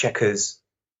fact checkers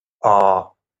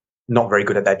are not very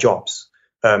good at their jobs.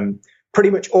 Pretty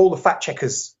much all the fact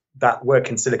checkers that work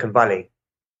in Silicon Valley,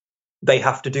 they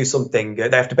have to do something. They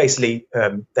have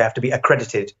to be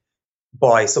accredited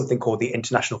by something called the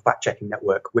International Fact Checking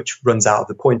Network, which runs out of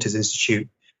the Pointers Institute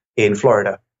in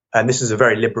Florida. And this is a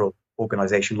very liberal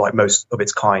organization, like most of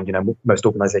its kind. Most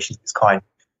organizations of its kind.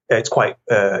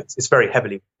 It's very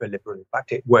heavily liberal. In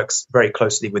fact, it works very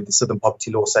closely with the Southern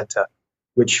Poverty Law Center,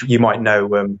 which you might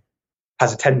know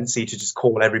has a tendency to just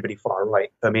call everybody far right.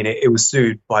 I mean, it was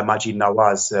sued by Majid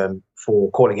Nawaz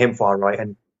for calling him far right,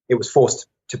 and it was forced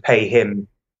to pay him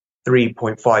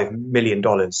 $3.5 million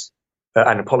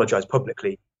and apologize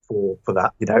publicly for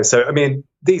that. So I mean,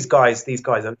 these guys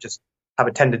are just have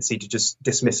a tendency to just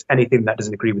dismiss anything that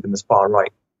doesn't agree with them as far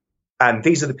right. And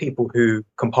these are the people who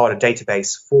compiled a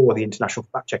database for the International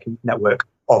Fact-Checking Network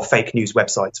of fake news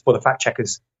websites for the fact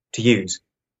checkers to use.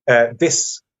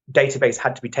 This database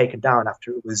had to be taken down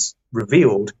after it was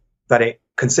revealed that it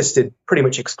consisted pretty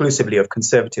much exclusively of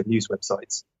conservative news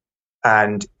websites.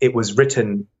 And it was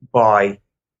written by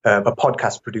a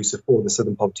podcast producer for the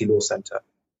Southern Poverty Law Center.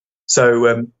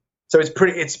 So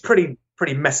it's pretty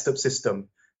messed up system.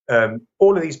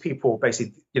 All of these people,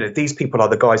 basically, these people are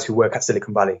the guys who work at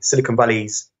Silicon Valley. Silicon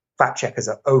Valley's fact checkers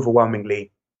are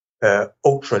overwhelmingly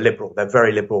ultra liberal. They're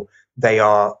very liberal. They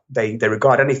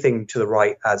regard anything to the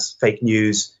right as fake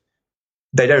news.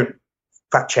 They don't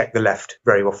fact check the left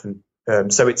very often.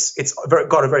 So it's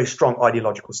got a very strong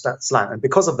ideological slant, and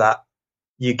because of that,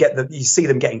 you see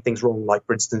them getting things wrong. Like,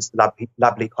 for instance, the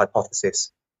lab leak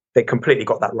hypothesis. They completely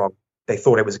got that wrong. They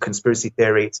thought it was a conspiracy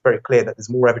theory. It's very clear that there's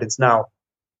more evidence now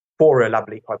for a lab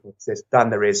leak hypothesis than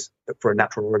there is for a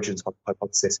natural origins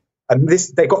hypothesis. And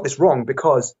they got this wrong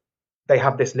because they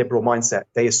have this liberal mindset.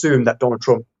 They assume that Donald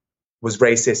Trump was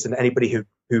racist and anybody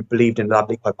who believed in the lab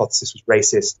leak hypothesis was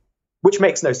racist, which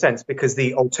makes no sense because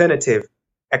the alternative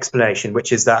explanation,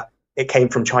 which is that it came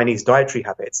from Chinese dietary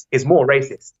habits, is more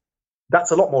racist.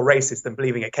 That's a lot more racist than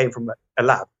believing it came from a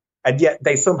lab. And yet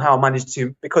they somehow managed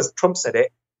to, because Trump said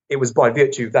it, it was by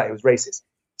virtue of that it was racist.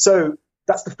 So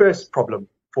that's the first problem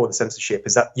for the censorship,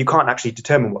 is that you can't actually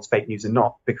determine what's fake news and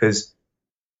not, because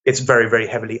it's very, very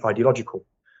heavily ideological.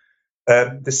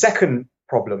 The second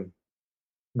problem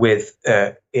with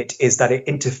it is that it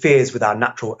interferes with our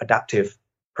natural adaptive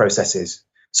processes.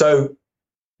 So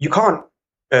you can't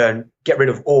get rid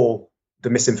of all the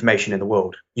misinformation in the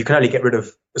world. You can only get rid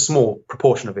of a small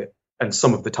proportion of it and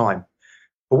some of the time.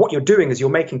 But what you're doing is you're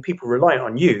making people reliant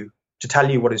on you to tell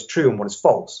you what is true and what is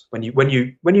false. When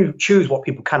you choose what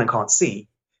people can and can't see,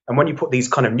 and when you put these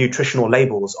kind of nutritional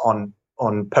labels on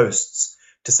posts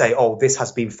to say, oh, this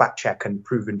has been fact checked and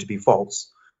proven to be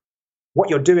false, what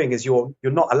you're doing is you're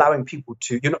not allowing people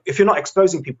to, if you're not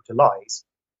exposing people to lies,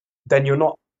 then you're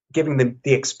not giving them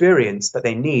the experience that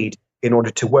they need in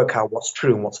order to work out what's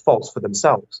true and what's false for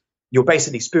themselves. You're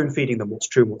basically spoon feeding them what's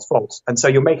true and what's false. And so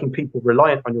you're making people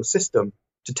reliant on your system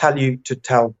to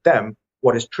tell them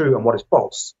what is true and what is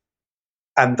false.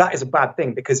 And that is a bad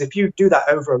thing, because if you do that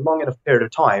over a long enough period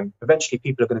of time, eventually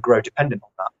people are going to grow dependent on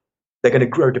that. They're going to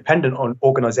grow dependent on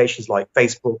organizations like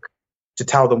Facebook to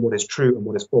tell them what is true and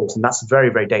what is false. And that's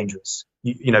very, very dangerous.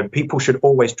 People should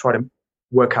always try to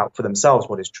work out for themselves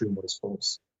what is true and what is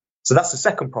false. So that's the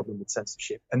second problem with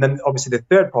censorship. And then obviously the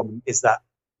third problem is that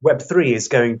Web3 is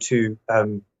going to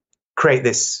create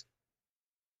this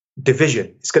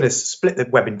division. It's going to split the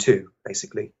web in two,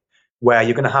 basically, where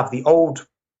you're going to have the old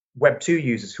Web2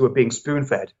 users who are being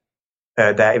spoon-fed.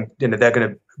 They're going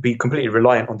to be completely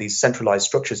reliant on these centralized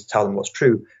structures to tell them what's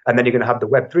true. And then you're going to have the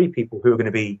Web3 people who are going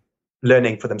to be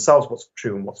learning for themselves what's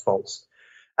true and what's false.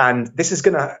 And this is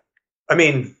going to,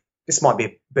 this might be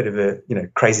a bit of a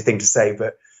crazy thing to say,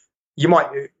 but you might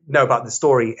know about the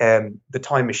story, The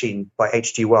Time Machine by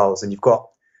H.G. Wells, and you've got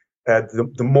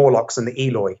the Morlocks and the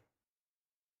Eloi.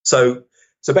 So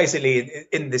basically,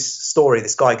 in this story,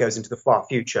 this guy goes into the far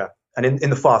future, and in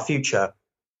the far future,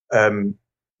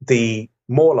 the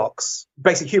Morlocks,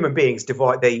 basically human beings,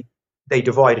 divide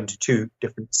into two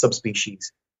different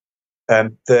subspecies.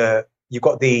 You've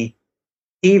got the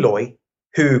Eloi,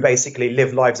 who basically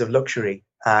live lives of luxury,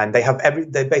 and they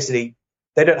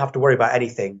don't have to worry about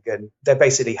anything, and they're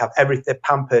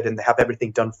pampered and they have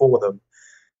everything done for them.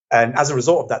 And as a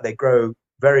result of that, they grow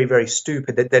very, very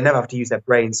stupid. They never have to use their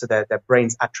brains, so their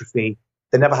brains atrophy.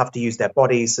 They never have to use their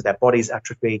bodies, so their bodies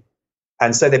atrophy.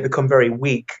 And so they become very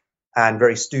weak and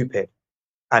very stupid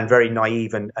and very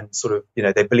naive and sort of,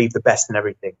 they believe the best in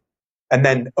everything. And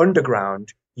then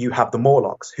underground, you have the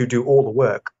Morlocks, who do all the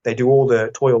work. They do all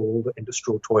the toil, all the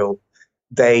industrial toil.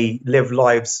 They live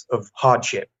lives of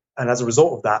hardship. And as a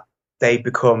result of that, they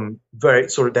become very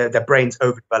sort of, their brains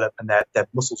overdevelop and their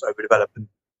muscles overdevelop, and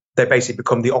they basically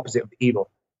become the opposite of the Eloi.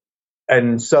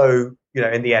 And so,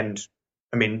 in the end,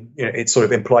 it's sort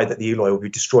of implied that the Eloi will be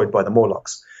destroyed by the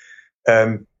Morlocks.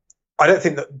 I don't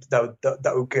think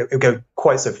that would go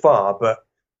quite so far, but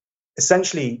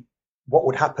essentially what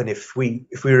would happen if we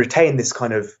retain this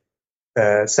kind of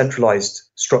centralized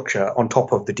structure on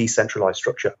top of the decentralized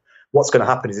structure, what's going to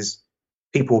happen is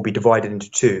people will be divided into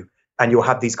two, and you'll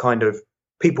have these kind of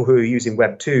people who are using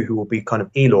Web 2 who will be kind of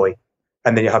Eloi,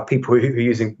 and then you have people who are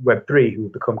using Web 3 who will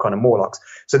become kind of Morlocks.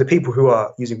 So the people who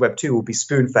are using Web 2 will be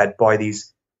spoon-fed by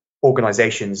these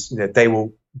organizations. They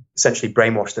will essentially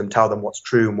brainwash them, tell them what's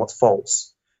true and what's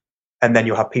false. And then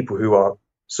you'll have people who are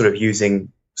sort of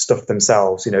using stuff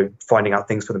themselves, finding out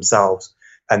things for themselves,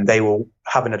 and they will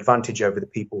have an advantage over the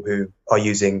people who are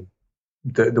using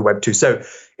the Web 2. So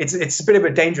it's a bit of a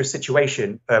dangerous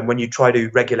situation when you try to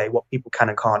regulate what people can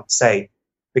and can't say,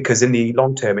 because in the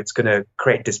long term, it's going to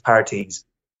create disparities.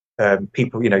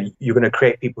 People, you're going to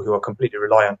create people who are completely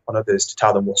reliant on others to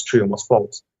tell them what's true and what's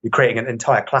false. You're creating an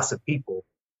entire class of people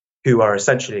who are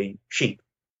essentially sheep.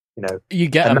 You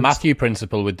get a Matthew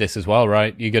principle with this as well,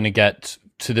 right? You're going to get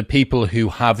to the people who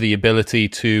have the ability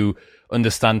to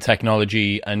understand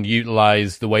technology and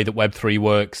utilize the way that Web3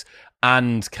 works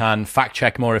and can fact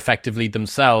check more effectively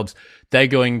themselves. You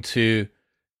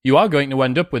are going to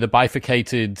end up with a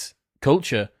bifurcated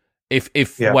culture if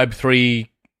Web3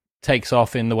 takes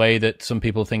off in the way that some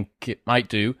people think it might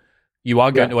do. You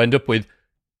are going to end up with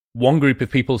one group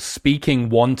of people speaking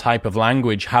one type of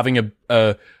language, having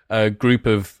a group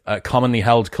of commonly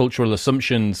held cultural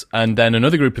assumptions, and then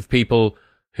another group of people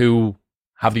who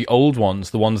have the old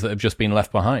ones, the ones that have just been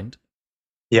left behind.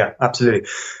 Yeah, absolutely.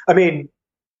 I mean,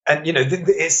 and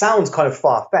it sounds kind of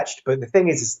far-fetched, but the thing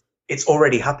is it's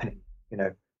already happening.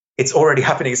 It's already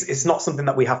happening. It's not something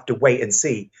that we have to wait and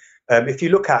see. If you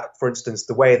look at, for instance,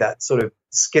 the way that sort of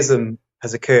schism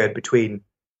has occurred between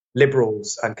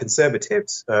liberals and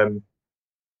conservatives, the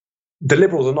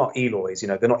liberals are not Eloys,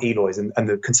 they're not Eloys, and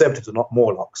the conservatives are not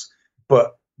Morlocks.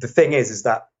 But the thing is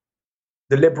that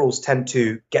the liberals tend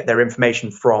to get their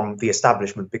information from the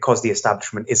establishment because the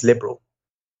establishment is liberal.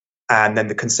 And then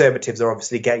the conservatives are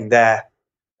obviously getting their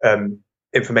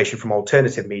information from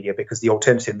alternative media because the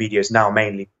alternative media is now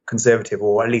mainly conservative,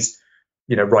 or at least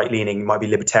right-leaning, might be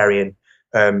libertarian.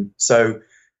 So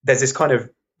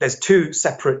there's two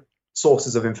separate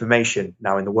sources of information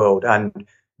now in the world, and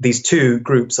these two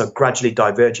groups are gradually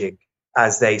diverging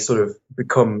as they sort of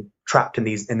become trapped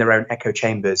in their own echo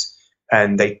chambers.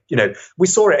 And we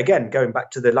saw it again going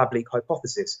back to the lab leak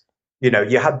hypothesis. You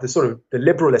had the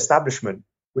liberal establishment,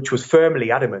 which was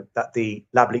firmly adamant that the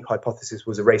lab leak hypothesis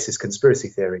was a racist conspiracy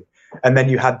theory, and then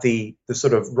you had the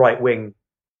sort of right-wing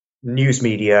news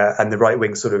media and the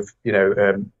right-wing sort of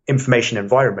information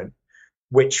environment,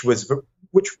 which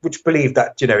believed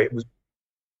that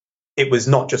it was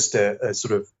not just a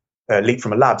sort of leak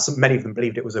from a lab. Many of them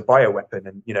believed it was a bioweapon,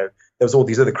 and there was all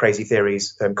these other crazy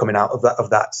theories coming out of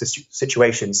that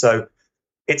situation. So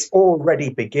it's already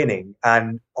beginning,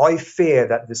 and I fear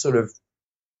that the sort of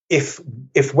if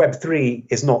Web3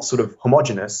 is not sort of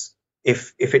homogenous,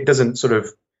 if it doesn't sort of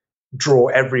draw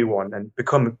everyone and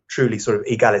become truly sort of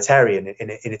egalitarian in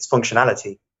its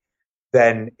functionality,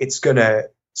 then it's going to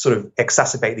sort of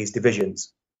exacerbate these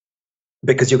divisions,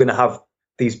 because you're going to have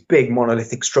these big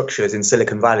monolithic structures in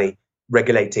Silicon Valley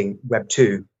regulating Web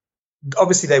 2.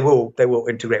 Obviously, they will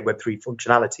integrate Web 3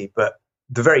 functionality, but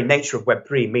the very nature of Web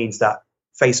 3 means that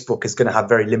Facebook is going to have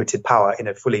very limited power in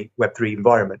a fully Web 3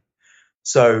 environment.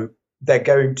 So they're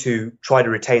going to try to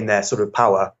retain their sort of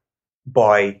power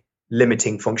by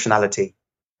limiting functionality,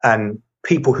 and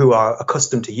people who are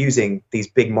accustomed to using these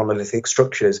big monolithic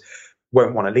structures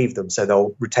won't want to leave them. So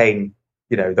they'll retain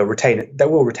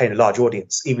a large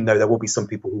audience, even though there will be some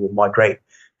people who will migrate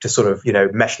to sort of,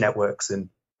 mesh networks and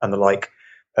the like.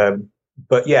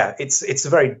 But yeah, it's a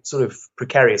very sort of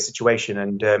precarious situation,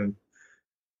 and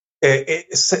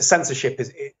censorship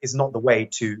is not the way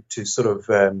to sort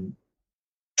of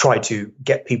try to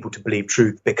get people to believe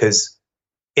truth, because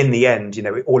in the end,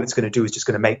 all it's going to do is just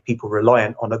going to make people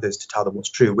reliant on others to tell them what's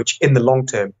true, which in the long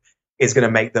term is going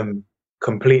to make them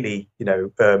completely,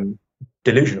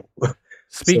 delusional.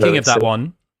 Speaking of that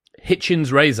one,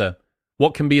 Hitchens' razor.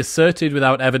 What can be asserted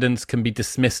without evidence can be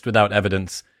dismissed without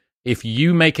evidence. If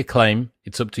you make a claim,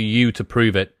 it's up to you to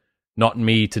prove it, not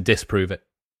me to disprove it.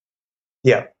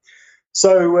 Yeah.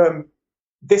 So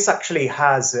this actually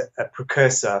has a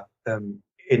precursor.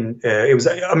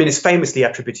 It's famously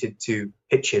attributed to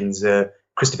Hitchens,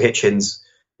 Christopher Hitchens.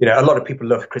 A lot of people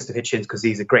love Christopher Hitchens because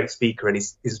he's a great speaker, and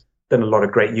he's done a lot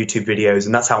of great YouTube videos,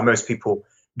 and that's how most people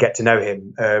get to know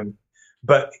him.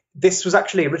 But this was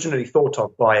actually originally thought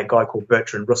of by a guy called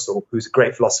Bertrand Russell, who's a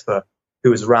great philosopher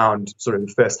who was around sort of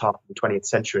the first half of the 20th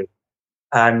century.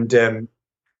 And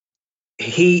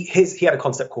he had a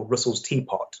concept called Russell's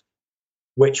teapot,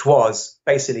 which was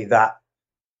basically that,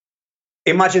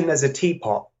 imagine there's a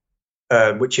teapot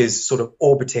which is sort of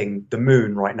orbiting the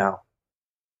moon right now.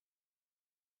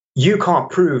 You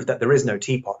can't prove that there is no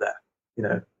teapot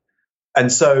there,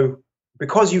 And so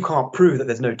because you can't prove that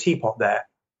there's no teapot there,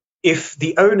 if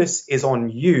the onus is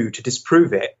on you to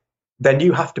disprove it, then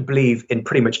you have to believe in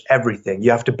pretty much everything.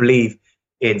 You have to believe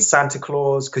in Santa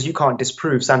Claus, because you can't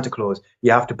disprove Santa Claus.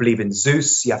 You have to believe in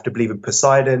Zeus. You have to believe in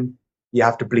Poseidon. You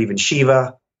have to believe in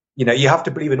Shiva. You have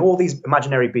to believe in all these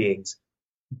imaginary beings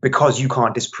because you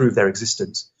can't disprove their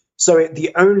existence. So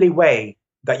the only way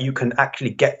that you can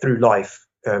actually get through life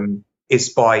is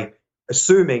by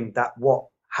assuming that what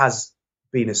has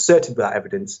been asserted without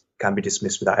evidence can be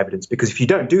dismissed without evidence. Because if you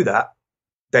don't do that,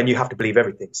 then you have to believe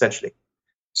everything, essentially.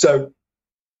 So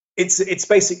it's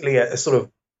basically it's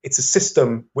a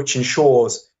system which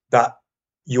ensures that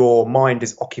your mind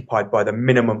is occupied by the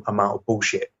minimum amount of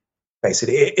bullshit.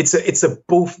 Basically, it's a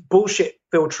bullshit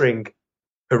filtering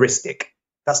heuristic.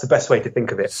 That's the best way to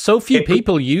think of it. So few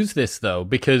people use this, though,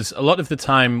 because a lot of the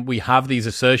time we have these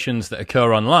assertions that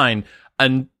occur online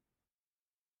and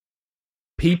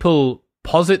people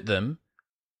posit them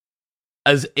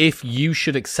as if you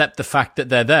should accept the fact that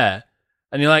they're there.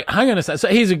 And you're like, hang on a second. So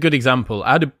here's a good example.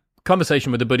 I had a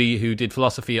conversation with a buddy who did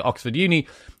philosophy at Oxford Uni,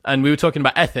 and we were talking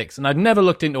about ethics. And I'd never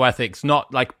looked into ethics,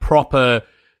 not like proper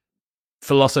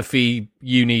philosophy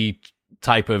uni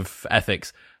type of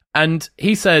ethics. And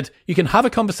he said, you can have a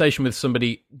conversation with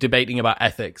somebody debating about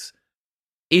ethics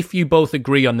if you both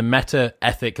agree on the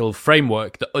meta-ethical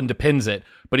framework that underpins it.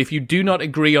 But if you do not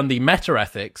agree on the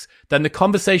meta-ethics, then the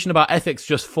conversation about ethics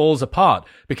just falls apart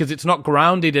because it's not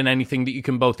grounded in anything that you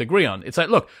can both agree on. It's like,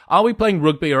 look, are we playing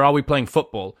rugby or are we playing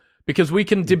football? Because we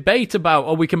can debate about,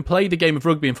 or we can play the game of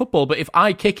rugby and football, but if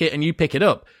I kick it and you pick it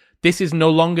up, this is no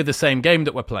longer the same game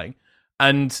that we're playing.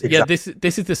 And exactly. Yeah,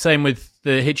 this is the same with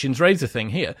the Hitchens Razor thing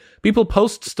here. People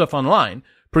post stuff online,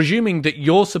 presuming that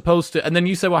you're supposed to, and then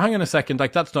you say, well, hang on a second,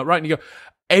 like that's not right. And you go,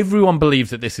 everyone believes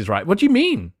that this is right. What do you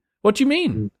mean? What do you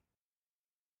mean?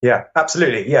 Yeah,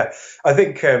 absolutely. Yeah. I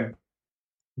think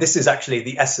this is actually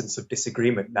the essence of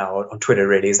disagreement now on Twitter,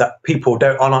 really, is that people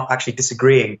are not actually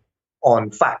disagreeing on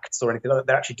facts or anything like that.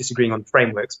 They're actually disagreeing on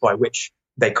frameworks by which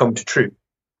they come to truth.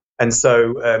 And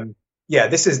so, yeah,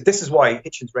 this is why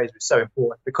Hitchens Razor is so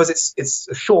important, because it's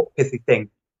a short, pithy thing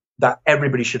that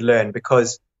everybody should learn,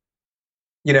 because,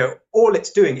 all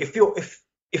it's doing,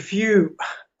 if you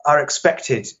are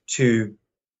expected to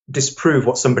disprove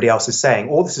what somebody else is saying,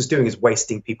 all this is doing is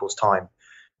wasting people's time,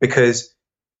 because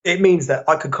it means that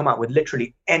I could come out with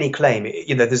literally any claim.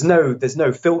 There's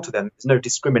no filter then, there's no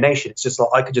discrimination. It's just like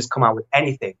I could just come out with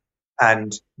anything,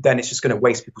 and then it's just going to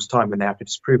waste people's time when they have to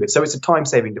disprove it. So it's a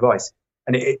time-saving device.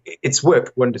 And it's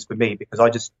worked wonders for me, because I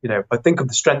just, I think of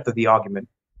the strength of the argument.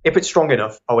 If it's strong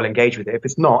enough, I will engage with it. If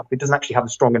it's not, if it doesn't actually have a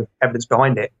strong enough evidence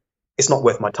behind it, it's not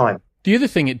worth my time. The other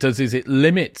thing it does is it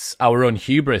limits our own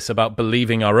hubris about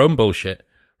believing our own bullshit,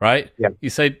 right? Yeah.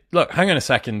 You say, look, hang on a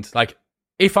second. Like,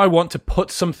 if I want to put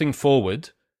something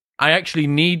forward, I actually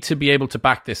need to be able to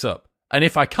back this up. And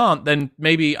if I can't, then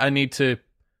maybe I need to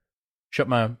shut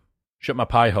my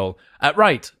pie hole.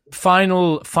 Right.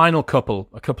 Final couple.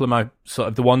 A couple of my sort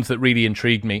of the ones that really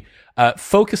intrigued me.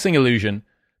 Focusing illusion.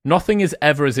 Nothing is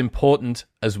ever as important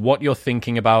as what you're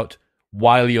thinking about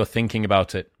while you're thinking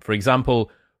about it. For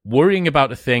example, worrying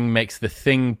about a thing makes the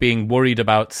thing being worried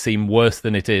about seem worse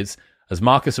than it is. As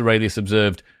Marcus Aurelius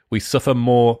observed, we suffer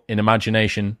more in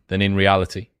imagination than in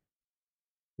reality.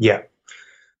 Yeah.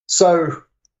 So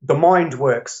the mind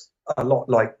works a lot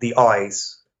like the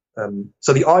eyes.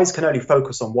 So the eyes can only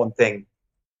focus on one thing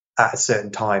at a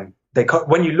certain time.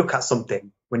 When you look at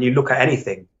something, when you look at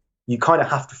anything, you kind of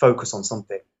have to focus on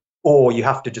something, or you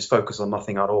have to just focus on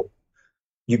nothing at all.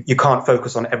 You can't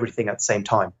focus on everything at the same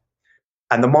time.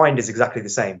 And the mind is exactly the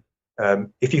same.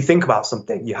 If you think about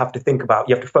something, you have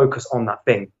to focus on that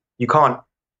thing. You can't,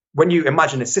 when you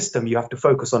imagine a system, you have to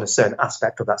focus on a certain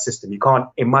aspect of that system. You can't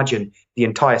imagine the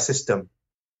entire system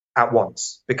at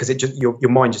once, because your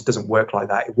mind just doesn't work like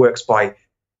that. It works by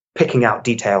picking out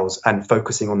details and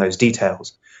focusing on those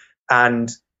details.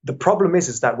 And the problem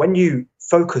is that when you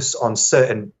focus on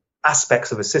certain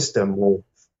aspects of a system or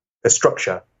a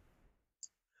structure,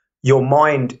 your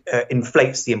mind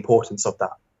inflates the importance of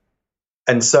that.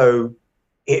 And so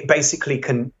it basically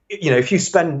can, if you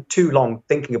spend too long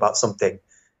thinking about something,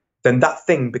 then that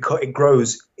thing, because it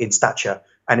grows in stature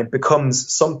and it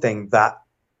becomes something that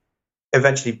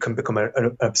eventually can become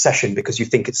an obsession because you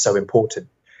think it's so important.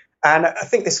 And I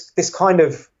think this kind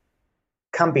of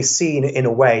can be seen in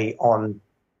a way on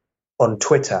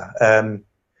Twitter.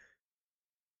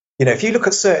 If you look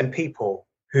at certain people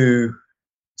who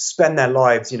spend their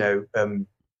lives,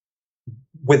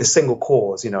 with a single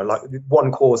cause, like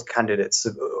one cause candidates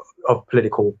of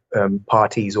political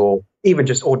parties, or even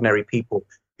just ordinary people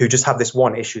who just have this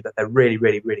one issue that they're really,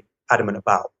 really, really adamant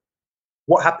about.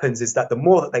 What happens is that the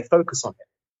more that they focus on it,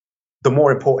 the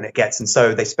more important it gets. And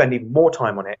so they spend even more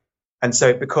time on it. And so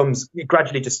it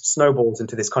gradually just snowballs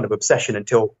into this kind of obsession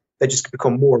until they just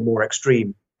become more and more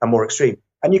extreme and more extreme.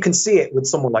 And you can see it with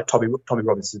someone like Tommy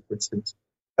Robinson, for instance.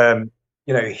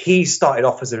 he started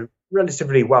off as a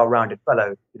relatively well-rounded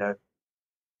fellow,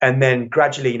 and then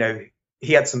gradually,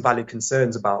 he had some valid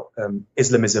concerns about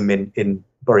Islamism in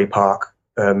Bury Park,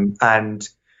 and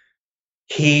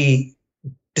he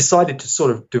decided to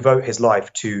sort of devote his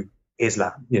life to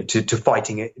Islam, to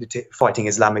fighting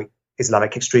Islamic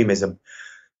extremism.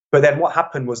 But then what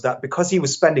happened was that because he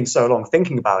was spending so long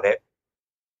thinking about it,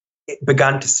 it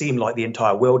began to seem like the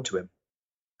entire world to him.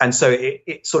 And so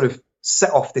it sort of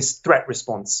set off this threat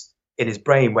response in his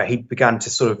brain where he began to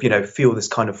sort of, feel this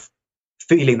kind of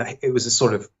feeling that it was a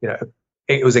sort of,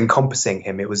 it was encompassing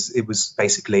him. It was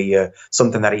basically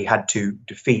something that he had to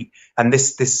defeat. And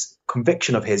this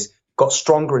conviction of his got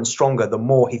stronger and stronger the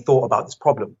more he thought about this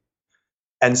problem.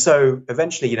 And so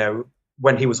eventually,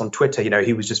 when he was on Twitter,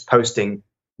 he was just posting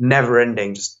never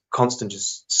ending, just constant,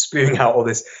 just spewing out all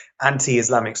this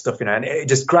anti-Islamic stuff, and it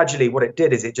just gradually what it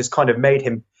did is it just kind of made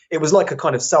him, it was like a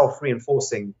kind of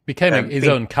self-reinforcing. Became his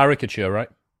own caricature, right?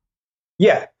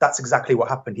 Yeah, that's exactly what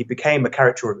happened. He became a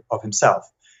caricature of himself.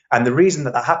 And the reason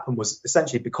that happened was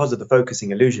essentially because of the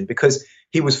focusing illusion, because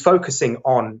he was focusing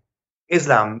on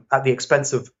Islam at the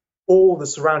expense of all the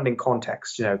surrounding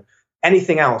context,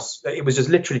 anything else. It was just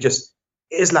literally just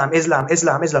Islam, Islam,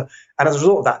 Islam, Islam. And as a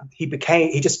result of that,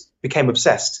 he just became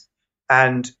obsessed.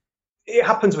 And it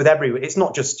happens with everyone. It's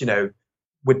not just,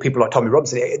 with people like Tommy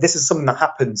Robinson. This is something that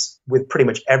happens with pretty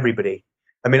much everybody.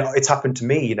 I mean, it's happened to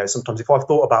me, sometimes if I've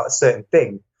thought about a certain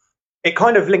thing, it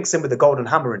kind of links in with the golden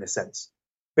hammer in a sense.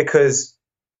 Because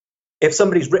if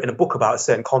somebody's written a book about a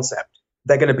certain concept,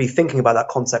 they're going to be thinking about that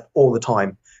concept all the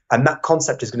time. And that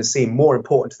concept is going to seem more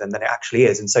important to them than it actually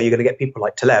is. And so you're going to get people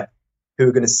like Taleb who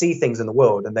are going to see things in the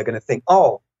world and they're going to think,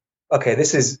 oh, okay,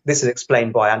 this is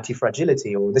explained by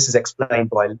anti-fragility, or this is explained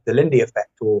by the Lindy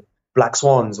effect, or black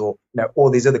swans, or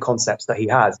all these other concepts that he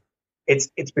has.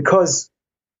 It's because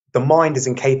the mind is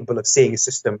incapable of seeing a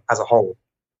system as a whole.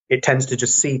 It tends to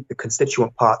just see the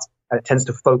constituent parts, and it tends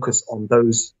to focus on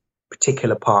those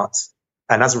particular parts.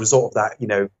 And as a result of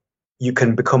that, you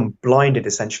can become blinded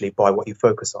essentially by what you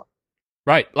focus on.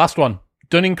 Right, last one.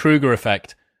 Dunning-Kruger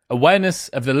effect. Awareness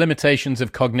of the limitations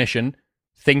of cognition,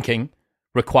 thinking,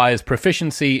 requires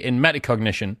proficiency in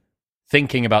metacognition,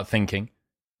 thinking about thinking.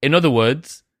 In other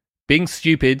words, being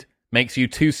stupid makes you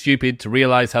too stupid to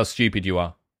realize how stupid you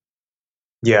are.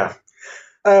 Yeah.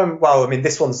 Well, I mean,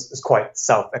 this one's quite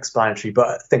self-explanatory, but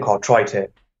I think I'll try to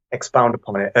expound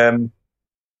upon it.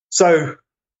 So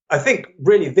I think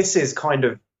really this is kind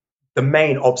of the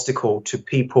main obstacle to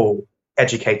people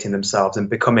educating themselves and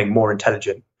becoming more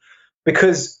intelligent,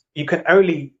 because you can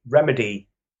only remedy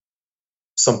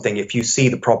something if you see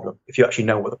the problem, if you actually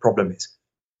know what the problem is.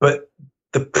 But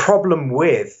the problem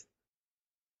with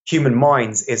human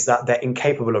minds is that they're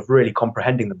incapable of really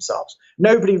comprehending themselves.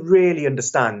 Nobody really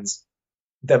understands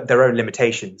their own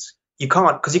limitations. You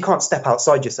can't, because you can't step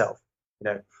outside yourself.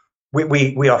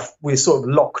 We're sort of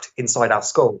locked inside our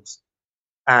skulls.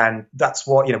 And that's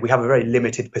what, we have a very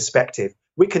limited perspective.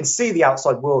 We can see the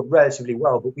outside world relatively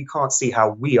well, but we can't see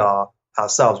how we are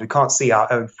ourselves. We can't see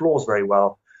our own flaws very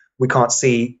well. We can't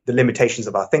see the limitations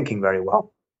of our thinking very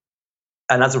well.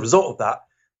 And as a result of that,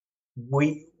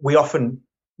 we often,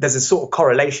 there's a sort of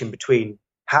correlation between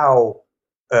how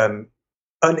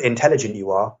unintelligent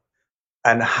you are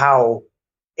and how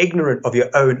ignorant of your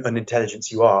own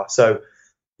unintelligence you are. So,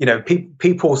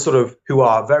 people sort of who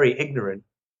are very ignorant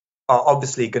are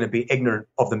obviously going to be ignorant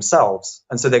of themselves.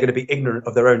 And so they're going to be ignorant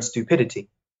of their own stupidity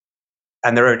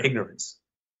and their own ignorance.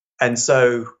 And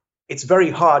so it's very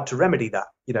hard to remedy that,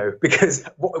 because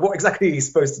what exactly are you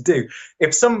supposed to do?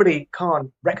 If somebody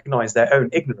can't recognize their own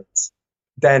ignorance,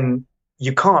 then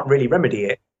you can't really remedy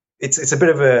it. It's a bit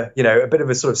of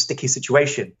a sort of sticky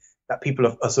situation that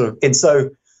people are sort of in. So,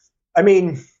 I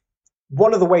mean,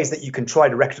 one of the ways that you can try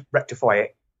to rectify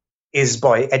it is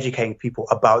by educating people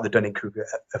about the Dunning-Kruger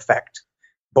effect,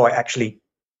 by actually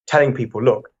telling people,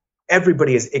 look,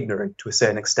 everybody is ignorant to a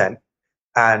certain extent,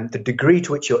 and the degree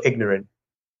to which you're ignorant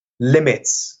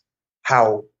limits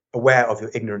how aware of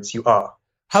your ignorance you are.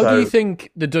 How do you think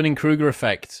the Dunning-Kruger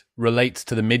effect relates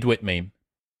to the Midwit meme?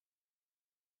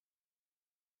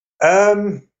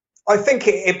 I think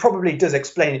it probably does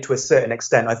explain it to a certain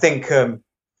extent. I think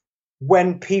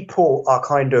when people are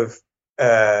kind of,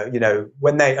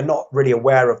 when they are not really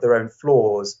aware of their own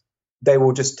flaws, they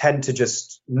will just tend to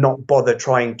just not bother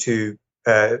trying to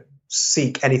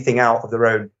seek anything out of their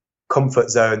own comfort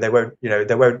zone. They won't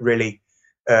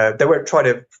try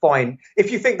to find.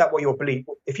 If you think that what you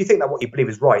believe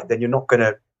is right, then you're not going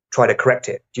to try to correct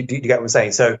it. Do you get what I'm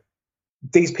saying? So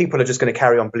these people are just going to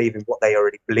carry on believing what they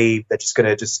already believe. They're just going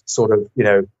to just sort of,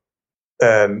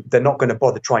 they're not going to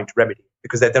bother trying to remedy.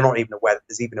 because they're not even aware that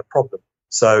there's even a problem.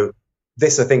 So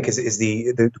this, I think, is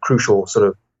the crucial sort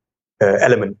of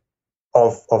element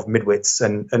of midwits,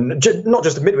 and not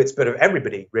just of midwits, but of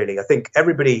everybody, really. I think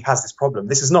everybody has this problem.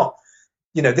 This is not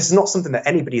something that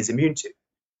anybody is immune to,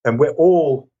 and we're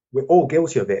all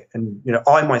guilty of it. And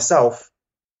I myself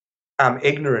am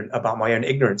ignorant about my own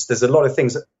ignorance. There's a lot of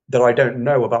things that I don't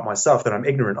know about myself that I'm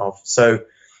ignorant of. So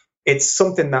it's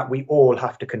something that we all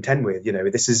have to contend with.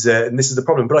 This is the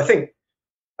problem. But I think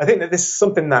that this is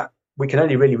something that we can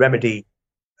only really remedy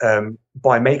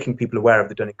by making people aware of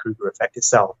the Dunning-Kruger effect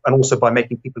itself, and also by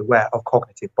making people aware of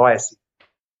cognitive biases.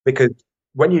 Because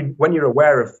when you're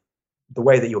aware of the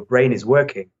way that your brain is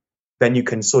working, then you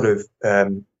can sort of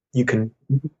you can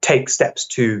take steps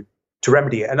to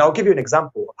remedy it. And I'll give you an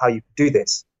example of how you do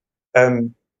this.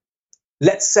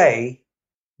 Let's say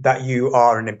that you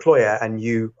are an employer and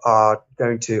you are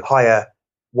going to hire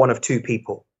one of two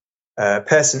people,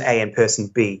 person A and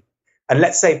person B. And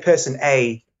let's say person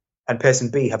A and person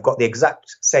B have got the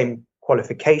exact same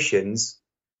qualifications,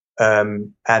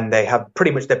 and they're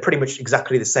pretty much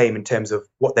exactly the same in terms of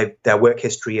what their work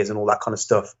history is and all that kind of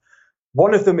stuff.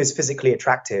 One of them is physically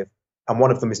attractive and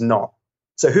one of them is not.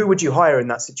 So who would you hire in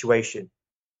that situation?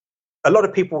 A lot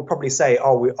of people would probably say,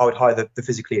 I would hire the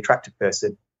physically attractive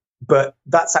person, but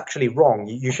that's actually wrong.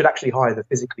 You should actually hire the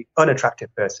physically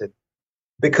unattractive person,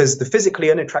 because the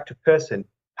physically unattractive person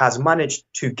has managed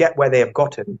to get where they have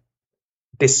gotten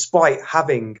despite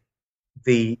having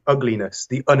the ugliness,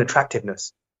 the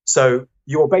unattractiveness. So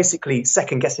you're basically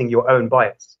second guessing your own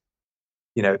bias.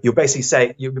 You're basically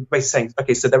saying,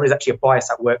 okay, so there is actually a bias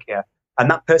at work here,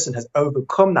 and that person has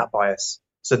overcome that bias.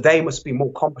 So they must be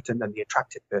more competent than the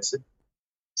attractive person.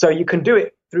 So you can do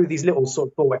it through these little sort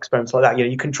of thought experiments like that.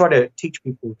 You can try to teach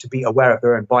people to be aware of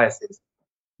their own biases,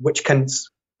 which can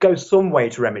go some way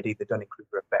to remedy the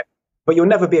Dunning-Kruger effect. But you'll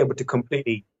never be able to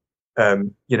completely,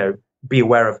 be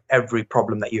aware of every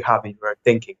problem that you have in your own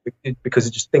thinking,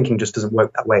 because thinking just doesn't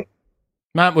work that way.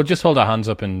 Matt, we'll just hold our hands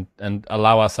up and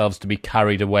allow ourselves to be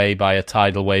carried away by a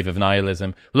tidal wave of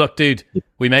nihilism. Look, dude,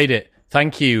 we made it.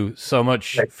 Thank you so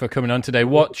much for coming on today.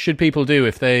 What should people do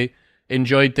if they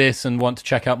enjoyed this and want to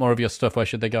check out more of your stuff? Where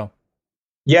should they go?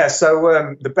 Yeah,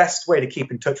 so the best way to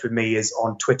keep in touch with me is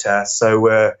on Twitter.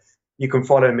 So you can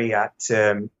follow me at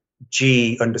G_S_Bogal.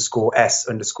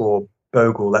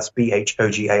 That's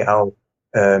BHOGAL.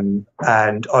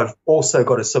 And I've also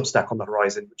got a Substack on the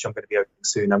horizon, which I'm going to be opening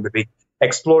soon. I'm going to be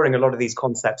exploring a lot of these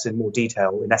concepts in more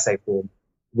detail in essay form,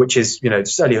 which is,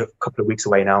 just only a couple of weeks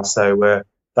away now. So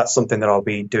that's something that I'll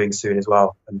be doing soon as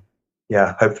well. And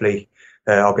yeah, hopefully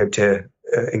I'll be able to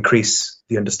increase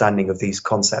the understanding of these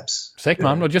concepts. Sick,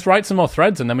 man. Well, just write some more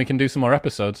threads and then we can do some more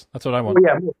episodes. That's what I want.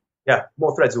 Well,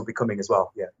 more threads will be coming as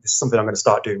well. Yeah, this is something I'm going to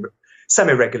start doing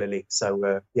semi-regularly.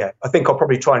 So I think I'll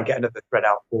probably try and get another thread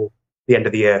out for the end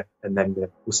of the year, and then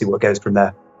we'll see what goes from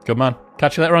there. Good man.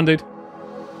 Catch you later on, dude.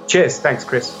 Cheers. Thanks,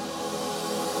 Chris.